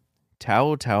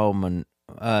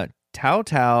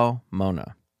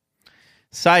 Mona.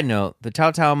 Side note, the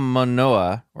Tao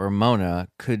Manoa or Mona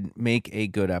could make a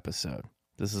good episode.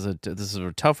 This is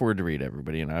a tough word to read,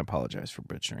 everybody, and I apologize for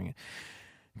butchering it.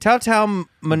 Tao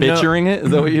Manoa. Butchering it?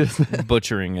 Is that what you said?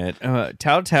 Butchering it.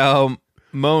 Tao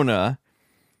Mona.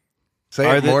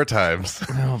 Say it more times.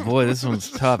 Oh boy, this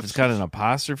one's tough. It's got an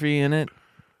apostrophe in it.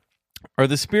 Are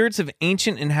the spirits of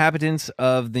ancient inhabitants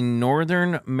of the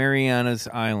northern Marianas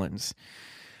Islands.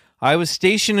 I was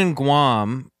stationed in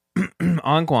Guam,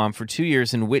 on Guam for 2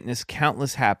 years and witnessed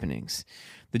countless happenings.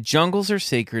 The jungles are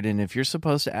sacred, and you're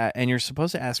supposed to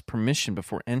ask permission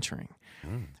before entering.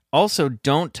 Also,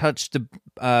 don't touch the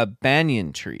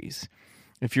banyan trees.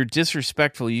 If you're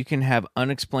disrespectful, you can have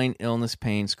unexplained illness,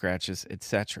 pain, scratches,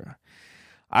 etc.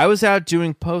 I was out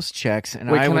doing post checks, and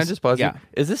Wait, can I just pause you? Yeah.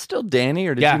 Is this still Danny,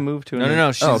 or did you move to? No.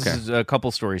 Okay. This is a couple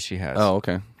stories she has. Oh,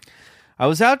 okay. I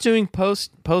was out doing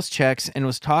post checks and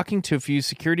was talking to a few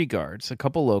security guards, a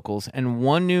couple locals, and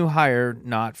one new hire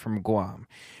not from Guam.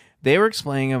 They were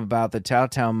explaining about the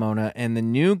Tao Mona, and the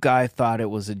new guy thought it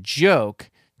was a joke.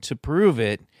 To prove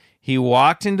it, he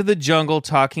walked into the jungle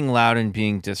talking loud and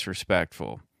being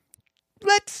disrespectful.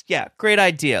 Great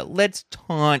idea. Let's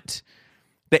taunt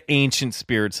the ancient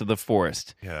spirits of the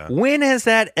forest. Yeah. When has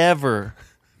that ever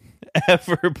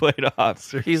played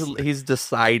off? He's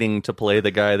deciding to play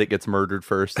the guy that gets murdered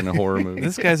first in a horror movie.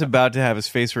 This guy's about to have his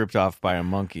face ripped off by a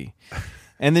monkey.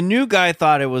 And the new guy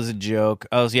thought it was a joke.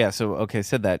 Oh, yeah, so, okay,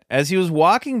 said that. As he was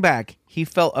walking back, he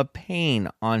felt a pain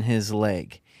on his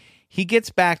leg. He gets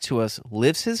back to us,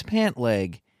 lifts his pant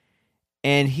leg,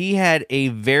 and he had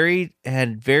very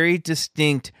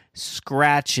distinct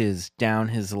scratches down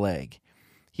his leg.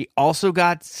 He also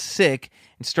got sick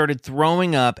and started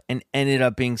throwing up and ended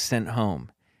up being sent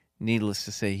home. Needless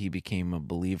to say, he became a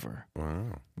believer.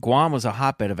 Wow. Guam was a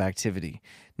hotbed of activity.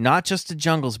 Not just the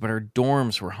jungles, but our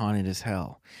dorms were haunted as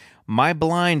hell. My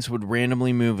blinds would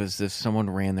randomly move as if someone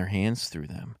ran their hands through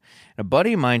them. A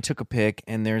buddy of mine took a pic,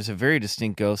 and there's a very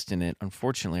distinct ghost in it.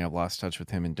 Unfortunately, I've lost touch with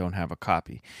him and don't have a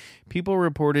copy. People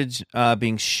reported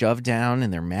being shoved down in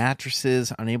their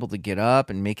mattresses, unable to get up,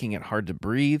 and making it hard to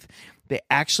breathe. They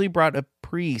actually brought a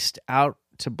priest out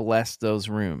to bless those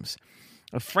rooms.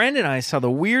 A friend and I saw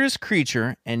the weirdest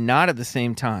creature, and not at the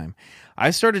same time.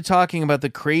 I started talking about the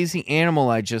crazy animal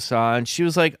I just saw, and she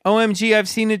was like, OMG, I've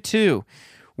seen it too.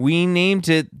 We named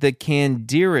it the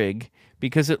Candirig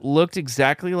because it looked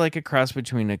exactly like a cross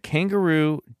between a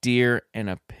kangaroo, deer, and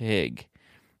a pig.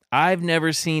 I've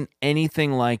never seen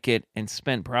anything like it and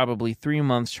spent probably 3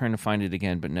 months trying to find it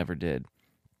again, but never did.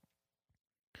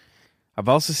 I've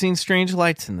also seen strange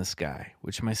lights in the sky,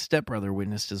 which my stepbrother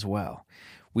witnessed as well.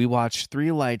 We watched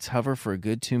 3 lights hover for a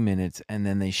good 2 minutes, and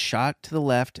then they shot to the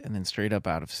left and then straight up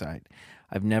out of sight.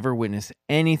 I've never witnessed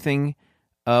anything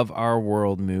of our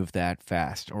world move that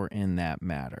fast or in that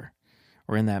manner.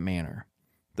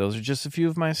 Those are just a few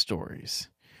of my stories.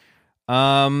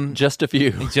 Just a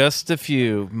few. Just a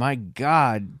few. My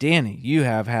God, Danny, you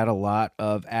have had a lot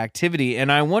of activity,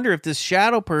 and I wonder if this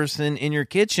shadow person in your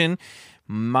kitchen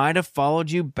might have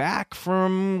followed you back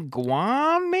from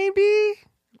Guam, maybe?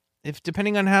 If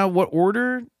depending on what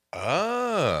order.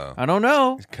 Oh. I don't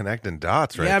know. He's connecting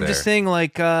dots right there. Yeah, I'm there. just saying,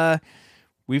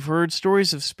 we've heard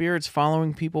stories of spirits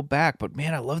following people back, but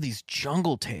man, I love these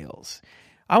jungle tales.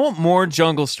 I want more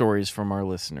jungle stories from our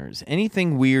listeners.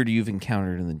 Anything weird you've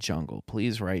encountered in the jungle,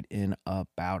 please write in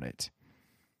about it.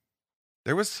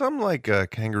 There was some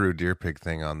kangaroo deer pig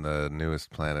thing on the newest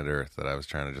Planet Earth that I was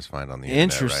trying to just find on the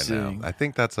internet right now. I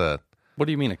think that's What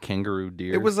do you mean, a kangaroo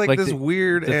deer? It was like this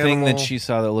weird the animal. thing that she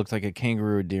saw that looked like a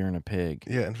kangaroo, a deer, and a pig.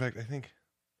 Yeah, in fact, I think.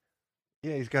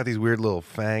 Yeah, he's got these weird little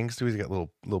fangs too. He's got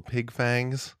little pig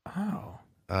fangs. Oh,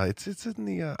 it's in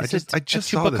the. I Is just it a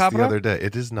saw this chupacabra? the other day.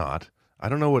 It is not. I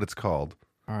don't know what it's called.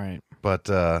 all right, But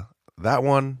that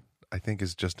one I think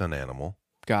is just an animal.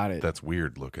 got it. That's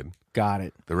weird looking. Got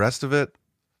it. The rest of it,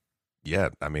 yeah.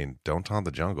 I mean, don't taunt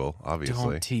the jungle.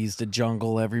 Obviously, Don't tease the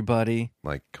jungle, everybody.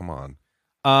 come on.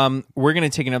 We're going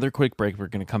to take another quick break. We're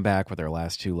going to come back with our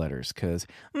last 2 letters because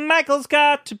Michael's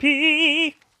got to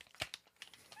pee.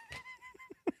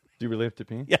 Do you really have to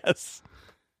pee? Yes.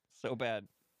 So bad.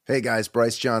 Hey guys,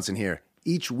 Bryce Johnson here.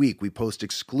 Each week we post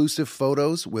exclusive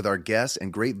photos with our guests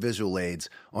and great visual aids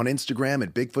on Instagram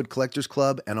at Bigfoot Collectors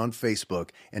Club and on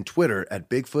Facebook and Twitter at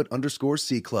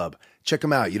Bigfoot_C Club. Check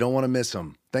them out. You don't want to miss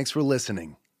them. Thanks for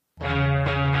listening.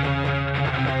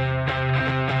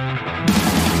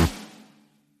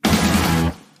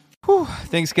 Whew.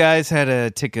 Thanks, guys. Had to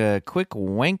take a quick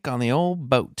wank on the old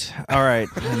boat. All right,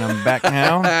 and I'm back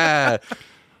now.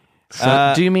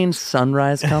 Do you mean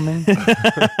sunrise coming?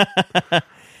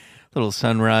 Little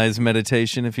sunrise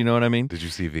meditation, if you know what I mean. Did you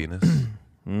see Venus?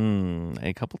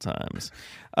 A couple times.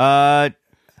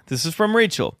 This is from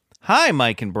Rachel. Hi,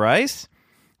 Mike and Bryce.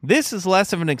 This is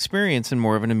less of an experience and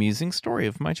more of an amusing story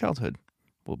of my childhood.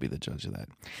 We'll be the judge of that.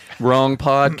 Wrong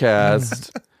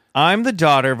podcast. I'm the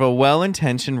daughter of a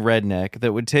well-intentioned redneck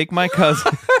that would take my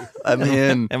cousin I'm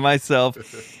in. and myself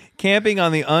camping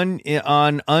on the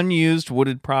unused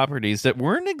wooded properties that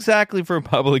weren't exactly for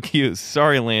public use.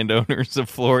 Sorry, landowners of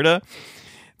Florida.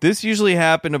 This usually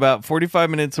happened about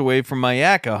 45 minutes away from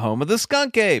Mayaca, home of the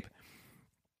skunk ape.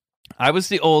 I was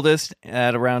the oldest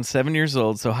at around 7 years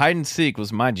old, so hide and seek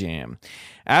was my jam.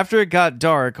 After it got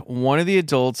dark, one of the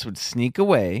adults would sneak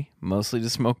away, mostly to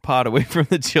smoke pot away from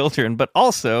the children, but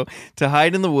also to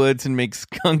hide in the woods and make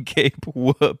skunk ape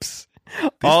whoops. These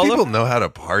people know how to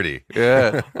party.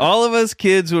 Yeah. All of us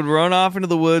kids would run off into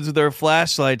the woods with our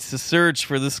flashlights to search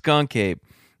for the skunk ape.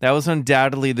 That was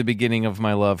undoubtedly the beginning of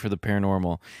my love for the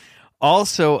paranormal.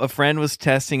 Also, a friend was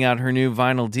testing out her new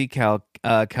vinyl decal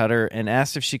cutter and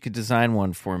asked if she could design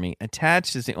one for me.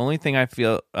 Attached is the only thing I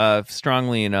feel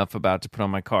strongly enough about to put on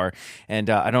my car, and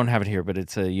I don't have it here, but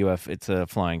it's a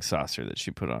flying saucer that she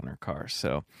put on her car.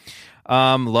 So,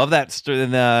 love that story.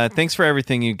 And thanks for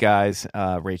everything, you guys,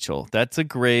 Rachel. That's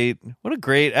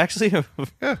actually.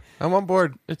 Yeah, I'm on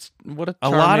board. It's what a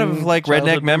lot of charming redneck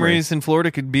childhood memories in Florida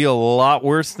could be a lot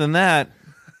worse than that.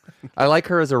 I like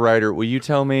her as a writer. Will you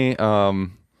tell me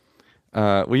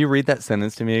Will you read that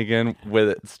sentence to me again?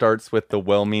 Where it starts with the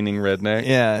well-meaning redneck.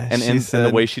 Yeah, and and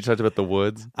the way she talked about the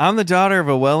woods. I'm the daughter of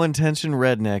a well-intentioned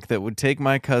redneck that would take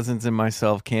my cousins and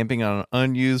myself camping on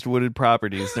unused wooded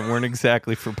properties that weren't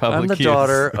exactly for public use. I'm the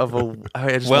daughter of a.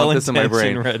 I just want this in my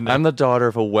brain. Redneck. I'm the daughter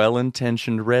of a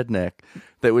well-intentioned redneck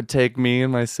that would take me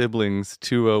and my siblings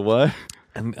to a what?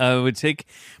 I would take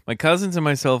my cousins and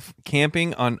myself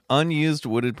camping on unused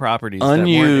wooded properties.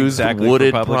 Unused that weren't exactly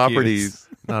wooded for public properties. Use.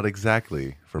 Not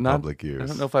exactly for public use. I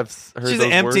don't know if I've heard It's just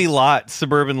those empty words. lot,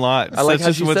 suburban lots. I like That's how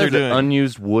just she what says they're it, doing.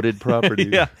 unused wooded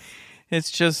properties. Yeah,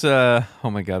 it's just oh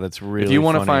my god, that's really. If you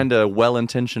want to funny. find a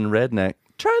well-intentioned redneck,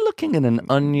 try looking at an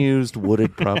unused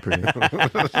wooded property.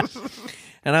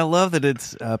 And I love that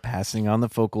it's passing on the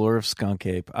folklore of Skunk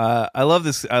Ape. I love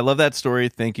this. I love that story.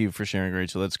 Thank you for sharing,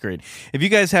 Rachel. That's great. If you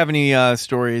guys have any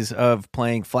stories of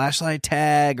playing flashlight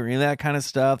tag or any of that kind of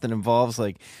stuff that involves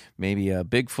like maybe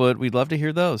Bigfoot, we'd love to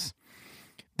hear those.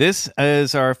 This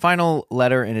is our final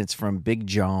letter, and it's from Big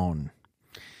John.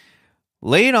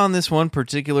 Late on this one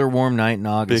particular warm night in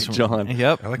August. Big John.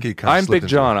 Yep. I like you kind of I'm Big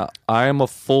John. I am a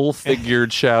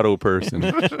full-figured shadow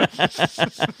person.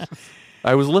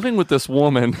 I was living with this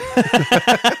woman.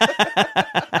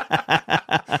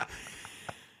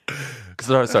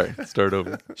 Sorry, start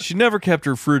over. She never kept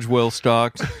her fridge well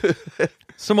stocked.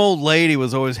 Some old lady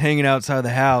was always hanging outside the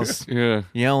house, Yeah.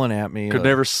 yelling at me. Could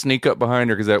never sneak up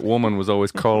behind her because that woman was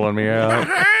always calling me out.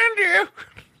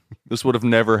 This would have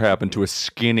never happened to a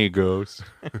skinny ghost.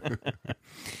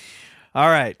 All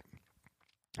right.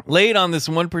 Late on this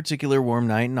one particular warm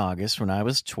night in August when I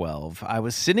was 12, I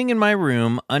was sitting in my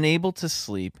room, unable to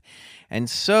sleep, and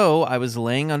so I was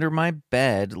laying under my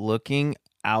bed looking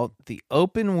out the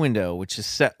open window, which is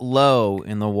set low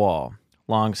in the wall.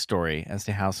 Long story, as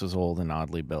the house was old and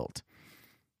oddly built.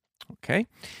 Okay.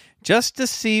 Just to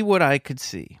see what I could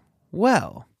see.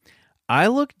 Well, I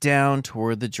looked down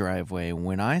toward the driveway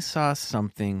when I saw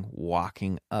something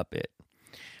walking up it.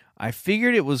 I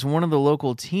figured it was one of the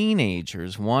local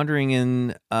teenagers wandering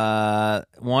in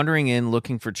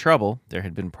looking for trouble. There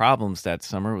had been problems that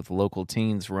summer with local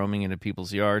teens roaming into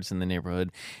people's yards in the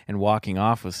neighborhood and walking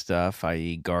off with stuff,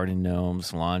 i.e. garden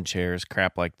gnomes, lawn chairs,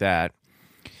 crap like that.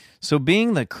 So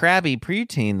being the crabby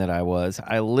preteen that I was,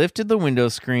 I lifted the window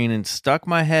screen and stuck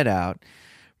my head out,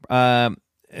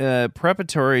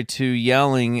 preparatory to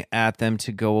yelling at them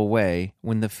to go away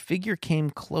when the figure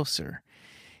came closer.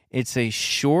 It's a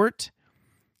short,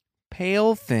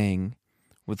 pale thing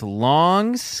with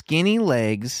long, skinny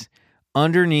legs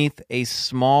underneath a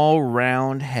small,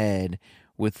 round head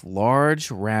with large,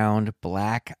 round,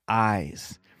 black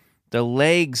eyes. The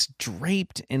legs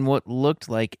draped in what looked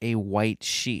like a white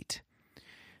sheet.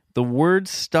 The words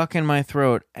stuck in my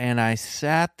throat, and I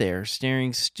sat there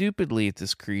staring stupidly at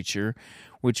this creature,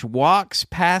 which walks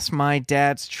past my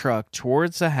dad's truck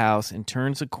towards the house and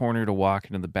turns a corner to walk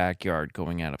into the backyard,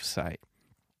 going out of sight.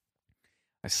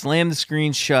 I slammed the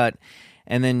screen shut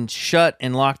and then shut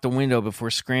and locked the window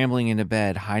before scrambling into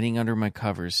bed, hiding under my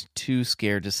covers, too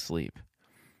scared to sleep.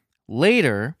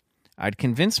 Later, I'd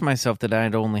convinced myself that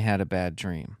I'd only had a bad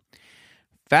dream.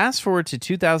 Fast forward to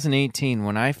 2018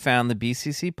 when I found the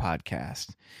BCC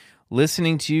podcast.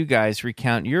 Listening to you guys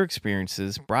recount your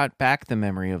experiences brought back the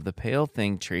memory of the pale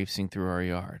thing traipsing through our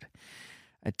yard.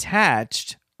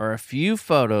 Attached are a few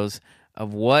photos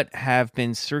of what have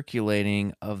been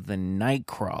circulating of the night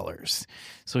crawlers.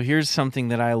 So here's something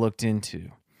that I looked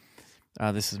into.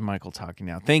 This is Michael talking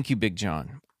now. Thank you, Big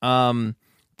John.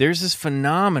 There's this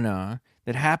phenomena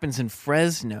that happens in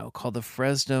Fresno called the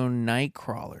Fresno night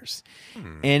crawlers.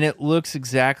 And it looks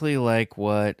exactly like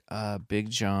what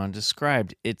Big John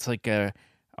described. It's like a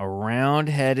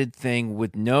round-headed thing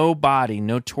with no body,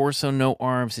 no torso, no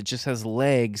arms. It just has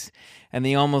legs, and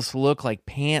they almost look like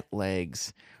pant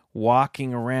legs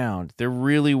walking around. They're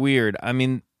really weird. I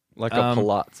mean... Like a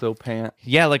palazzo pant?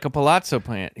 Yeah, like a palazzo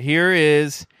pant. Here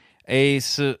is a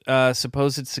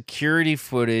supposed security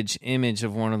footage image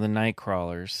of one of the night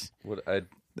crawlers.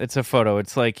 It's a photo.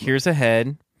 It's like, here's a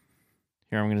head.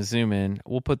 Here, I'm going to zoom in.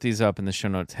 We'll put these up in the show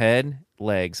notes. Head,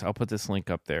 legs. I'll put this link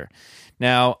up there.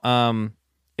 Now,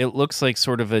 it looks like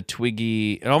sort of a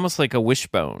twiggy, almost like a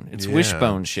wishbone. It's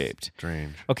wishbone shaped.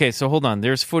 Strange. Okay, so hold on.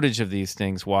 There's footage of these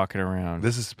things walking around.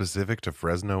 This is specific to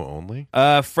Fresno only?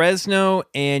 Fresno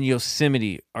and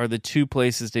Yosemite are the two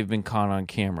places they've been caught on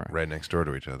camera. Right next door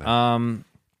to each other.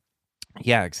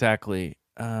 Yeah, exactly.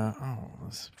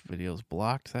 This video's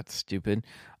blocked. That's stupid.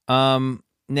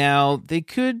 Now, they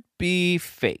could be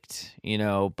faked,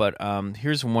 but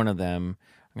here's one of them.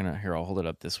 I'll hold it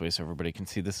up this way so everybody can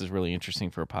see. This is really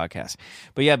interesting for a podcast.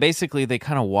 But yeah, basically they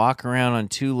kind of walk around on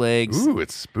two legs. Ooh,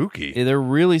 it's spooky. They're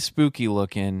really spooky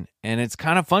looking, and it's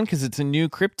kind of fun because it's a new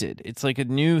cryptid. It's like a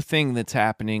new thing that's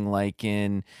happening like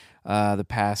in the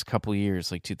past couple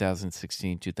years, like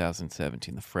 2016,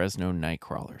 2017, the Fresno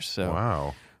Nightcrawlers. So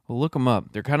wow. Well, look them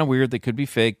up. They're kind of weird. They could be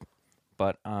fake,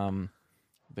 but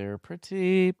they're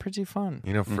pretty fun.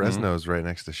 You know, Fresno's right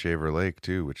next to Shaver Lake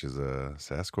too, which is a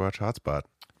Sasquatch hotspot.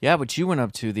 Yeah, but you went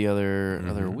up to the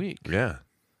other week. Yeah,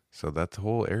 so that's the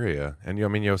whole area. And I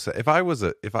mean, if I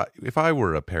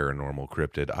were a paranormal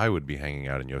cryptid, I would be hanging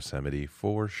out in Yosemite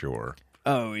for sure.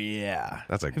 Oh yeah,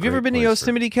 that's a. Have you ever been to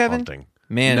Yosemite, Kevin? Haunting.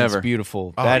 Man, Never. It's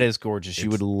beautiful. That is gorgeous. You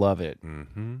would love it.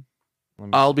 Mm-hmm.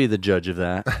 I'll be the judge of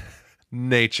that.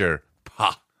 Nature.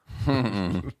 Pa.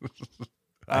 I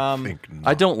think not.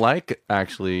 I don't like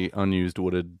actually unused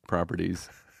wooded properties.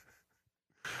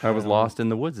 I was lost in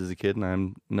the woods as a kid, and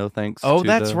I'm no thanks. Oh, to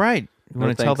that's the, right. You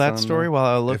want to tell that story while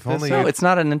I look If this only up? No, it's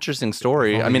not an interesting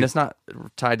story. If I only mean, you- it's not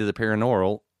tied to the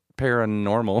paranormal.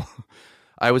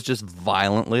 I was just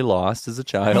violently lost as a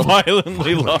child.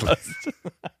 Violently lost.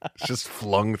 Just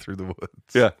flung through the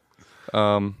woods. Yeah.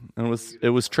 And it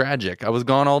was tragic. I was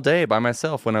gone all day by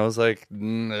myself when I was like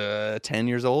 10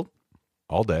 years old.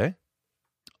 All day?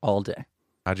 All day.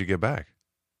 How'd you get back?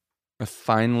 I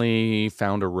finally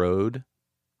found a road.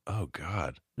 Oh,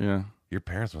 God. Yeah. Your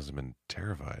parents must have been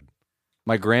terrified.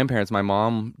 My grandparents, my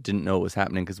mom didn't know what was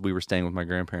happening because we were staying with my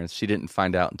grandparents. She didn't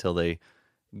find out until they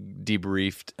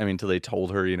debriefed. I mean, until they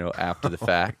told her, after the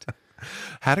fact.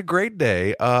 Had a great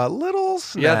day. Little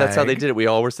snag. Yeah, that's how they did it. We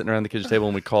all were sitting around the kitchen table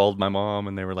and we called my mom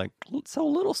and they were like, so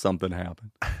little something happened.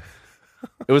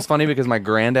 It was funny because my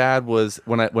granddad was,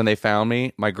 when they found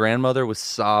me, my grandmother was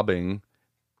sobbing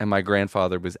and my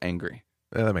grandfather was angry.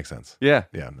 Yeah, that makes sense. Yeah.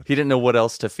 Yeah. He didn't know what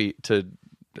else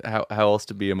how else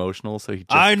to be emotional, so he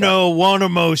just I know one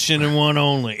emotion and one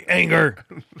only: anger.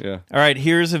 Yeah. All right,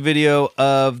 here's a video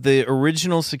of the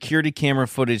original security camera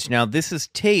footage. Now, this is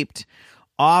taped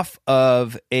off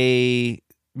of a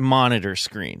monitor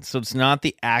screen, so it's not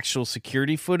the actual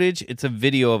security footage. It's a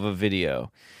video of a video.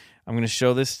 I'm going to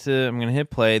show this I'm going to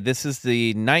hit play. This is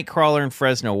the Nightcrawler in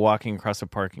Fresno walking across a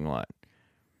parking lot.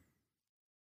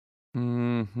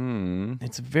 Mm-hmm.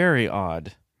 It's very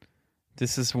odd.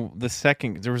 This is the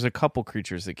second. There was a couple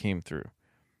creatures that came through.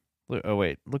 Oh,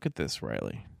 wait. Look at this,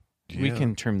 Riley. We Yeah.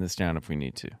 can trim this down if we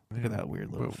need to. Look at that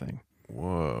weird little thing.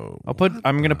 Whoa.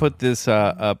 I'm going to put this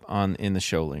up in the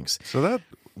show links. So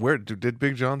where did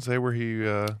Big John say where he?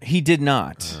 He did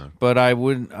not, but I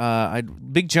would.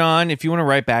 Big John, if you want to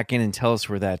write back in and tell us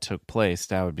where that took place,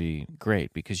 that would be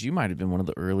great because you might have been one of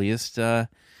the earliest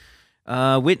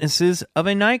witnesses of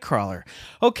a Nightcrawler.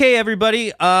 Okay,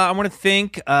 everybody. I want to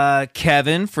thank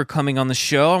Kevin for coming on the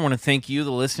show. I want to thank you,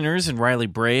 the listeners, and Riley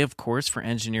Bray, of course, for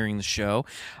engineering the show.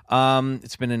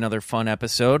 It's been another fun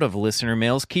episode of Listener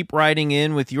Mails. Keep writing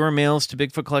in with your mails to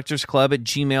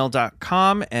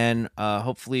bigfootcollectorsclub@gmail.com, and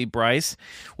hopefully Bryce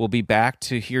will be back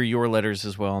to hear your letters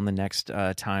as well in the next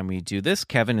time we do this.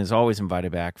 Kevin is always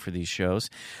invited back for these shows.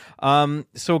 So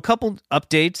a couple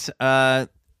updates.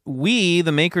 We,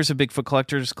 the makers of Bigfoot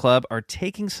Collectors Club, are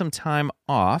taking some time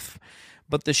off,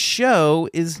 but the show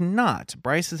is not.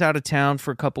 Bryce is out of town for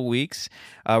a couple weeks.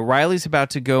 Riley's about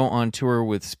to go on tour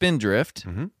with Spindrift,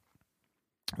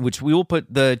 which we will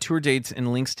put the tour dates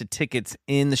and links to tickets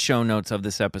in the show notes of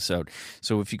this episode.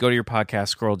 So if you go to your podcast,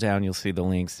 scroll down, you'll see the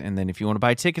links. And then if you want to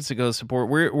buy tickets to go support,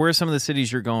 where are some of the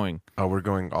cities you're going? Oh, we're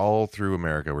going all through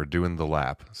America. We're doing the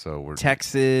lap. So we're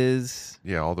Texas.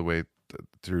 Yeah, all the way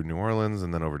through New Orleans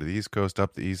and then over to the East Coast,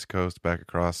 up the East Coast, back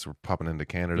across. We're popping into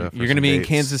Canada. You're going to be in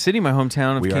Kansas City, my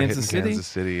hometown of we Kansas are City. Kansas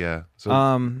City, yeah. So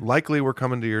likely we're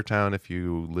coming to your town if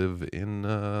you live in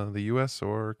the U.S.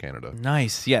 or Canada.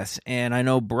 Nice, yes. And I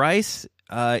know Bryce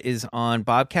is on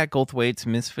Bobcat Goldthwait's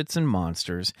Misfits and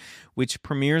Monsters, which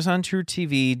premieres on True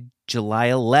TV July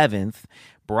 11th.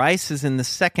 Bryce is in the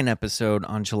second episode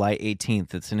on July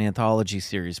 18th. It's an anthology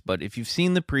series, but if you've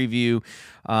seen the preview,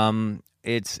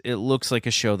 it looks like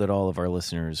a show that all of our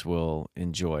listeners will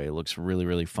enjoy. It looks really,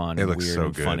 really fun. It and looks weird so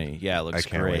and good. funny. Yeah, it looks I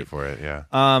can't great. wait for it, yeah.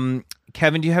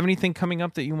 Kevin, do you have anything coming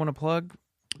up that you want to plug?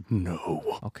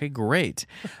 No. Okay, great.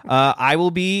 I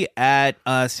will be at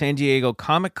San Diego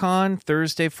Comic-Con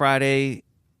Thursday, Friday,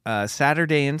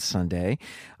 Saturday, and Sunday.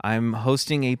 I'm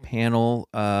hosting a panel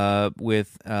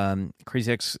with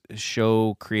Crazy X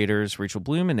show creators Rachel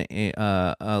Bloom and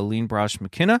Aline Brosh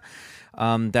McKenna.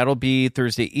 That'll be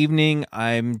Thursday evening.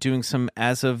 I'm doing some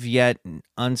as of yet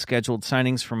unscheduled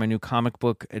signings for my new comic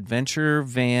book adventure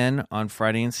van on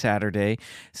Friday and Saturday.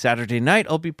 Saturday night,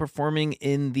 I'll be performing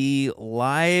in the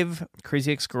live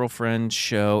Crazy Ex-Girlfriend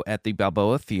show at the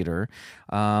Balboa Theater.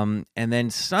 And then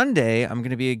Sunday, I'm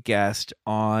going to be a guest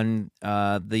on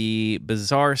the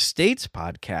Bizarre States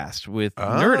podcast with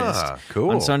Nerdist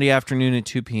on Sunday afternoon at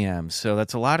 2 p.m. So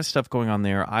that's a lot of stuff going on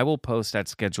there. I will post that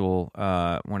schedule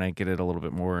when I get it a little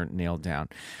bit more nailed down.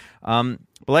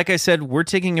 But like I said, we're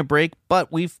taking a break,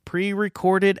 but we've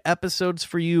pre-recorded episodes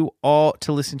for you all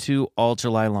to listen to all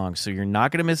July long. So you're not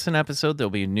going to miss an episode.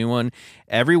 There'll be a new one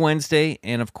every Wednesday.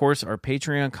 And of course, our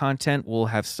Patreon content will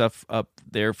have stuff up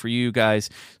there for you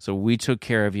guys. So we took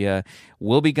care of you.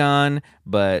 We'll be gone,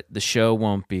 but the show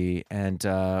won't be. And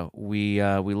we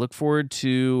look forward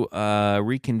to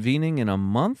reconvening in a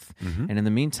month. Mm-hmm. And in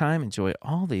the meantime, enjoy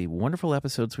all the wonderful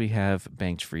episodes we have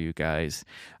banked for you guys.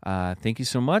 Thank you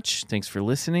so much. Thanks for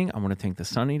listening. I want to thank the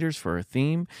Sun Eaters for our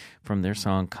theme from their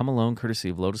song Come Alone, courtesy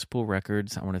of Lotus Pool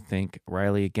Records. I want to thank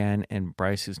Riley again, and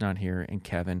Bryce, who's not here, and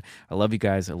Kevin. I love you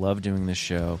guys. I love doing this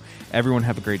show. Everyone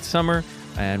have a great summer,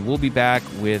 and we'll be back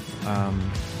with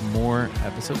more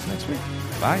episodes next week.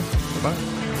 Bye. Bye-bye.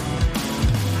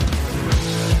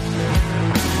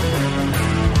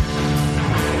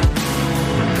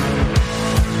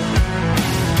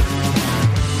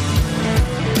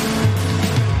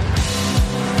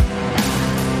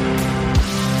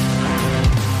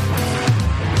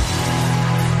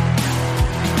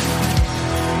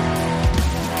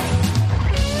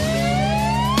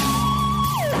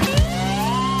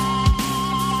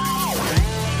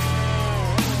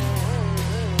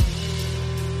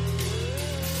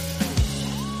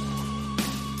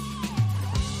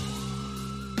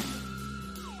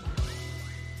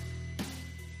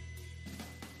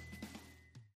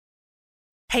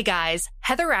 Hey guys,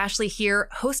 Heather Ashley here,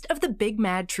 host of the Big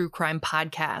Mad True Crime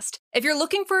Podcast. If you're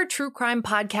looking for a true crime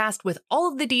podcast with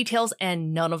all of the details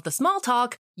and none of the small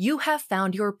talk, you have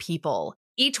found your people.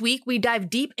 Each week, we dive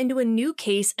deep into a new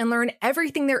case and learn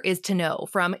everything there is to know,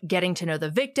 from getting to know the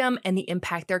victim and the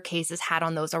impact their case has had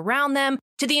on those around them,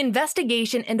 to the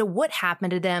investigation into what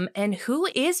happened to them and who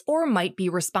is or might be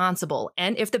responsible.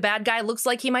 And if the bad guy looks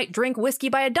like he might drink whiskey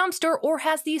by a dumpster or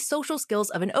has the social skills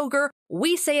of an ogre,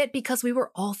 we say it because we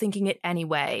were all thinking it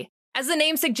anyway. As the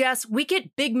name suggests, we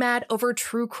get big mad over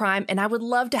true crime, and I would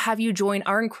love to have you join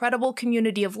our incredible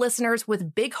community of listeners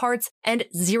with big hearts and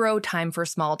zero time for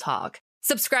small talk.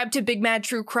 Subscribe to Big Mad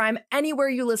True Crime anywhere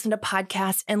you listen to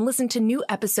podcasts and listen to new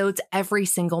episodes every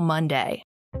single Monday.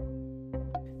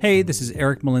 Hey, this is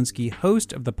Eric Malinsky,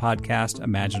 host of the podcast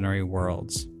Imaginary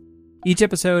Worlds. Each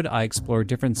episode, I explore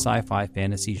different sci-fi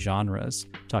fantasy genres,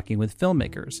 talking with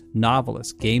filmmakers,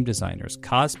 novelists, game designers,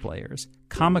 cosplayers,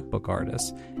 comic book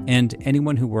artists, and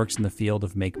anyone who works in the field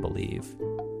of make-believe.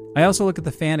 I also look at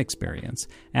the fan experience,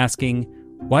 asking,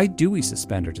 why do we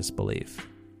suspend our disbelief?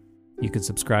 You can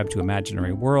subscribe to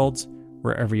Imaginary Worlds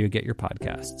wherever you get your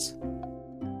podcasts.